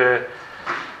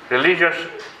 religions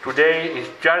today is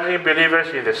judging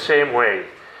believers in the same way.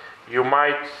 You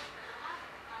might,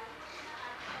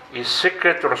 in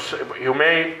secret, or you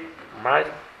might, I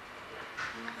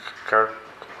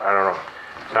don't know,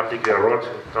 something they wrote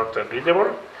not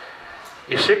readable.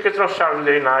 In secret on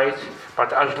Saturday night,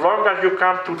 but as long as you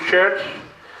come to church,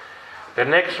 the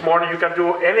next morning you can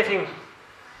do anything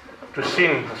to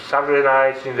sin Saturday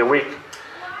nights in the week.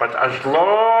 But as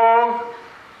long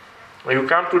as you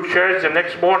come to church the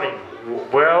next morning,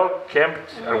 well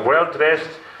kept and well dressed,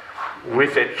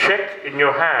 with a check in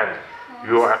your hand,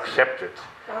 you are accepted,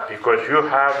 because you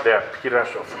have the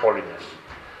appearance of holiness.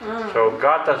 So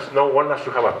God does not want us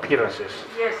to have appearances,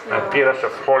 appearance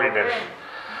of holiness.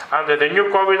 Under the new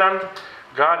covenant,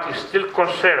 God is still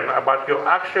concerned about your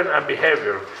action and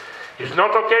behavior. It's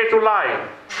not okay to lie,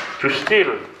 to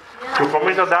steal, to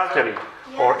commit adultery,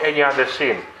 or any other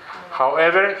sin.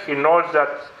 However, He knows that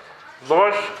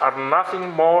those are nothing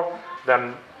more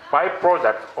than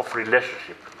byproduct of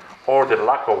relationship, or the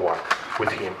lack of one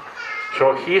with Him.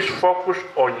 So He is focused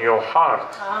on your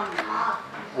heart.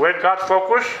 Where God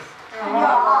focus?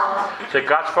 Say,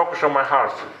 God's focus on my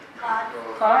heart.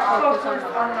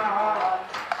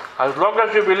 As long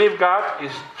as you believe God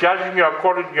is judging you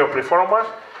according to your performance,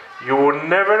 you will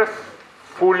never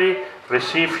fully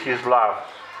receive His love.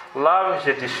 Love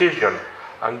is a decision,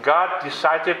 and God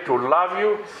decided to love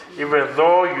you even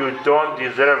though you don't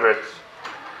deserve it.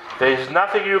 There is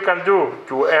nothing you can do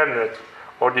to earn it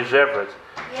or deserve it.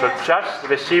 So just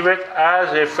receive it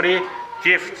as a free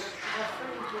gift.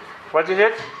 What is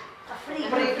it?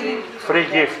 Free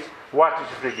gift. What is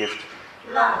a free gift?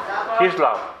 His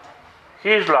love.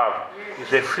 His love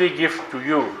is a free gift to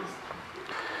you.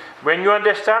 When you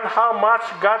understand how much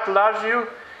God loves you,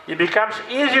 it becomes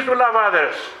easy to love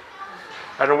others.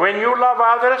 And when you love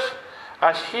others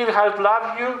as He has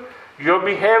loved you, your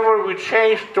behavior will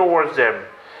change towards them.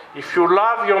 If you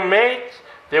love your mate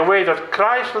the way that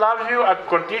Christ loves you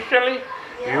unconditionally,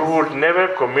 you will never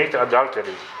commit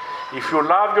adultery. If you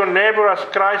love your neighbor as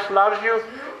Christ loves you,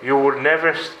 you will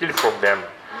never steal from them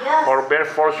or bear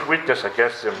false witness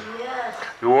against them.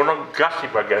 You will not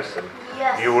gossip against them.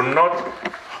 You will not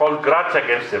hold grudge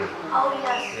against them.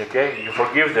 Okay? You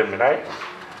forgive them, right?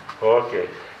 Okay.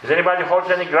 Does anybody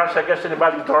hold any grudge against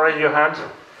anybody? Don't raise your hands.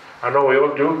 I know we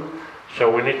all do. So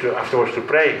we need to afterwards to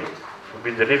pray to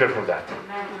be delivered from that.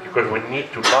 Because we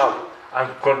need to love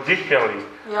unconditionally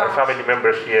our family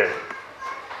members here.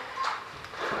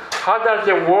 How does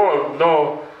the world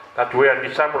know that we are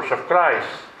disciples of Christ?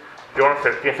 John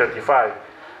 13:35.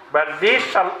 But this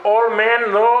shall all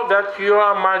men know that you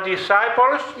are my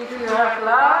disciples. If you have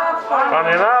love for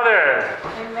One another.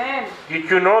 Amen. Did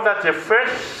you know that the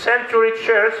first century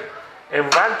church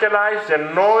evangelized the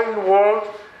known world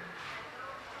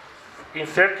in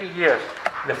 30 years?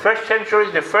 The first century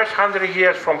is the first 100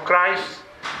 years from Christ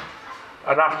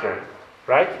and after,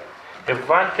 right?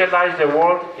 Evangelized the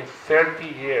world in 30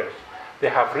 years. They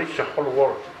have reached the whole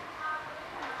world.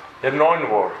 The known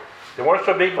world. They weren't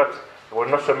so big, but there were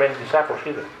not so many disciples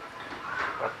either.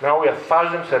 But now we have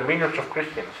thousands and millions of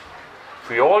Christians.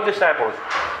 We all disciples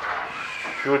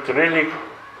should really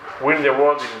win the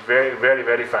world in very, very,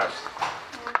 very fast.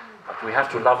 But we have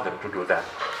to love them to do that.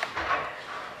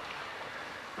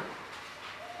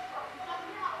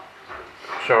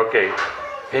 So, okay.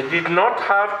 They did not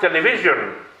have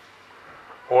television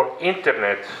or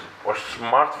internet or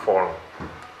smartphone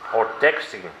or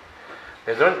texting.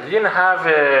 They didn't have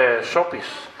soapies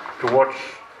to watch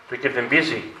to keep them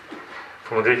busy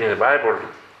from reading the Bible.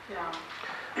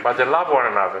 But they love one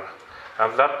another.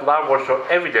 And that love was so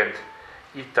evident,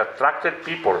 it attracted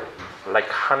people like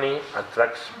honey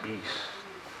attracts bees.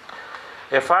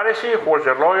 A Pharisee who was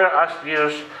a lawyer asked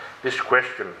Jesus this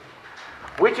question: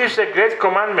 which is the great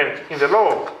commandment in the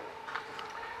law?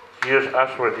 Jesus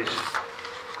answered this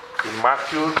in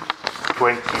Matthew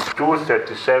 22,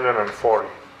 37 and 40.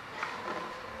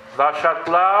 Thou shalt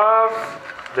love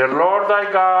the Lord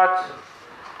thy God.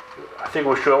 I think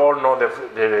we should all know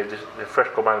the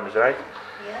first commandments, right?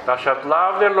 Yeah. Thou shalt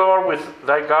love the Lord with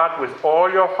thy God with all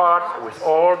your heart, with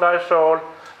all thy soul,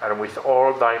 and with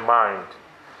all thy mind.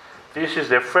 This is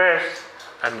the first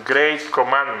and great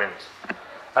commandment.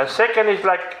 And second is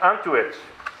like unto it.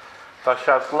 Thou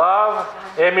shalt love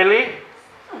Emily,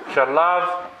 shall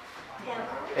love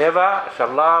Eva,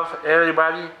 shall love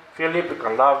everybody. Philip, you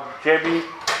can love JB,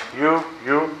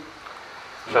 you.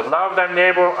 Shall love thy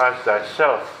neighbor as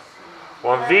thyself.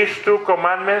 On these two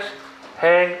commandments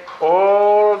hang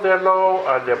all the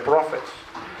law and the prophets.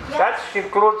 Yes. That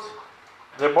includes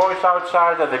the boys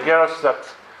outside and the girls that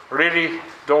really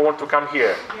don't want to come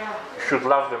here. Yeah. You should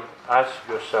love them as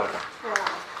yourself. Yeah.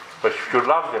 But if you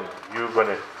love them, you're going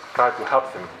to try to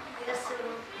help them. Yes,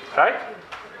 right?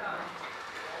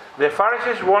 The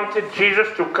Pharisees wanted Jesus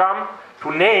to come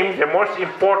to name the most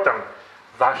important,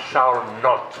 thou shalt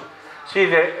not. See,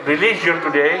 the religion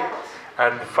today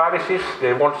and Pharisees,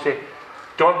 they want to say,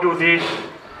 don't do this.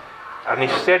 And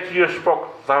instead Jesus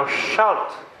spoke, thou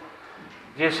shalt.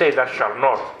 He didn't say thou shalt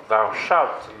not. Thou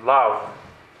shalt love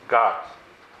God.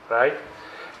 Right?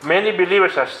 Many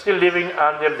believers are still living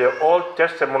under the Old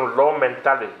Testament law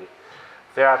mentality.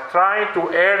 They are trying to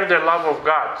earn the love of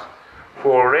God,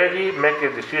 who already make a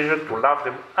decision to love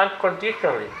them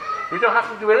unconditionally. You don't have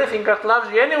to do anything, God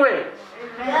loves you anyway.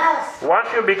 Yes.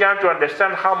 Once you begin to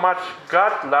understand how much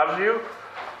God loves you,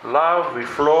 love will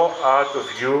flow out of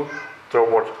you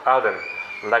towards others,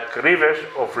 like rivers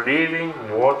of living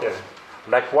water.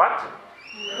 Like what?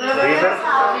 Rivers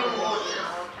of living water.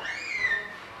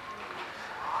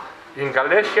 In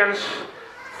Galatians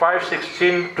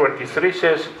 5:16-23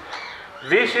 says,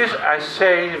 this is I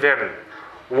say then,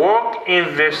 walk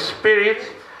in the Spirit,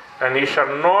 and ye shall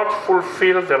not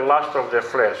fulfill the lust of the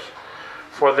flesh.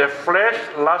 For the flesh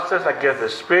lusteth against the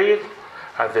Spirit,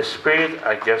 and the Spirit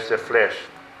against the flesh.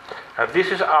 And this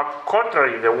is are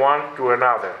contrary the one to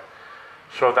another,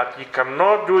 so that ye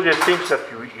cannot do the things that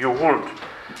you would.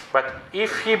 But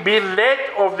if ye be led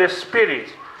of the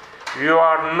Spirit, you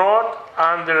are not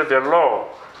under the law.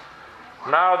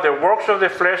 Now the works of the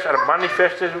flesh are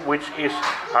manifested, which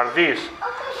are these: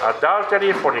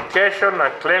 adultery, fornication,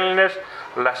 uncleanness,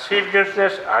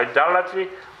 lasciviousness, idolatry,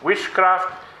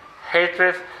 witchcraft,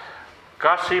 hatred,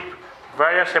 gossip,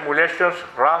 various emulations,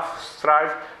 wrath,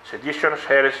 strife, seditions,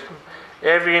 heresy,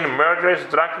 envying, murders,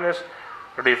 drunkenness,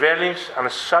 revelings,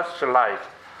 and such like,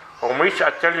 on which I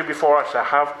tell you before, as I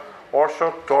have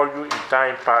also told you in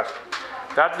time past,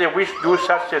 that they which do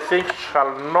such a thing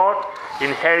shall not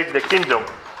inherit the kingdom.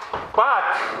 But,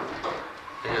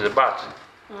 this is the but,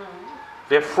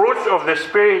 the fruits of the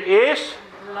Spirit is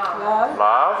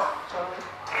love,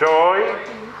 joy,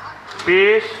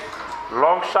 peace,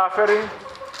 long-suffering,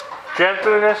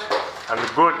 gentleness, and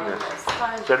goodness.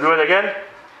 So do it again.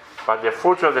 But the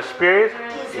fruits of the Spirit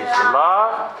is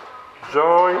love,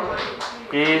 joy,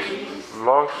 peace,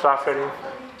 long-suffering,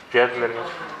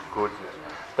 gentleness, goodness.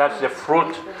 That's the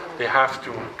fruit they have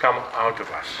to come out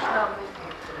of us.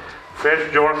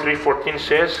 1 John 3:14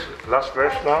 says, last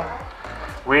verse now,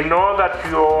 we know that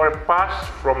you are passed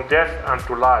from death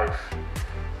unto life,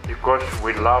 because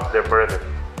we love the brethren.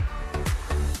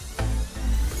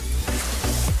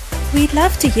 We'd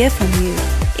love to hear from you.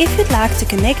 If you'd like to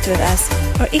connect with us,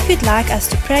 or if you'd like us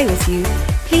to pray with you,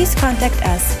 please contact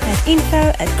us at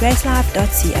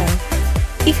info@gracelife.co.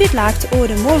 If you'd like to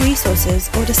order more resources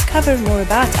or discover more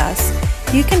about us,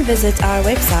 you can visit our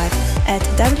website at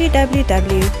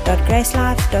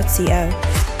www.gracelife.co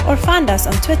or find us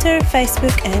on Twitter,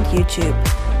 Facebook, and YouTube.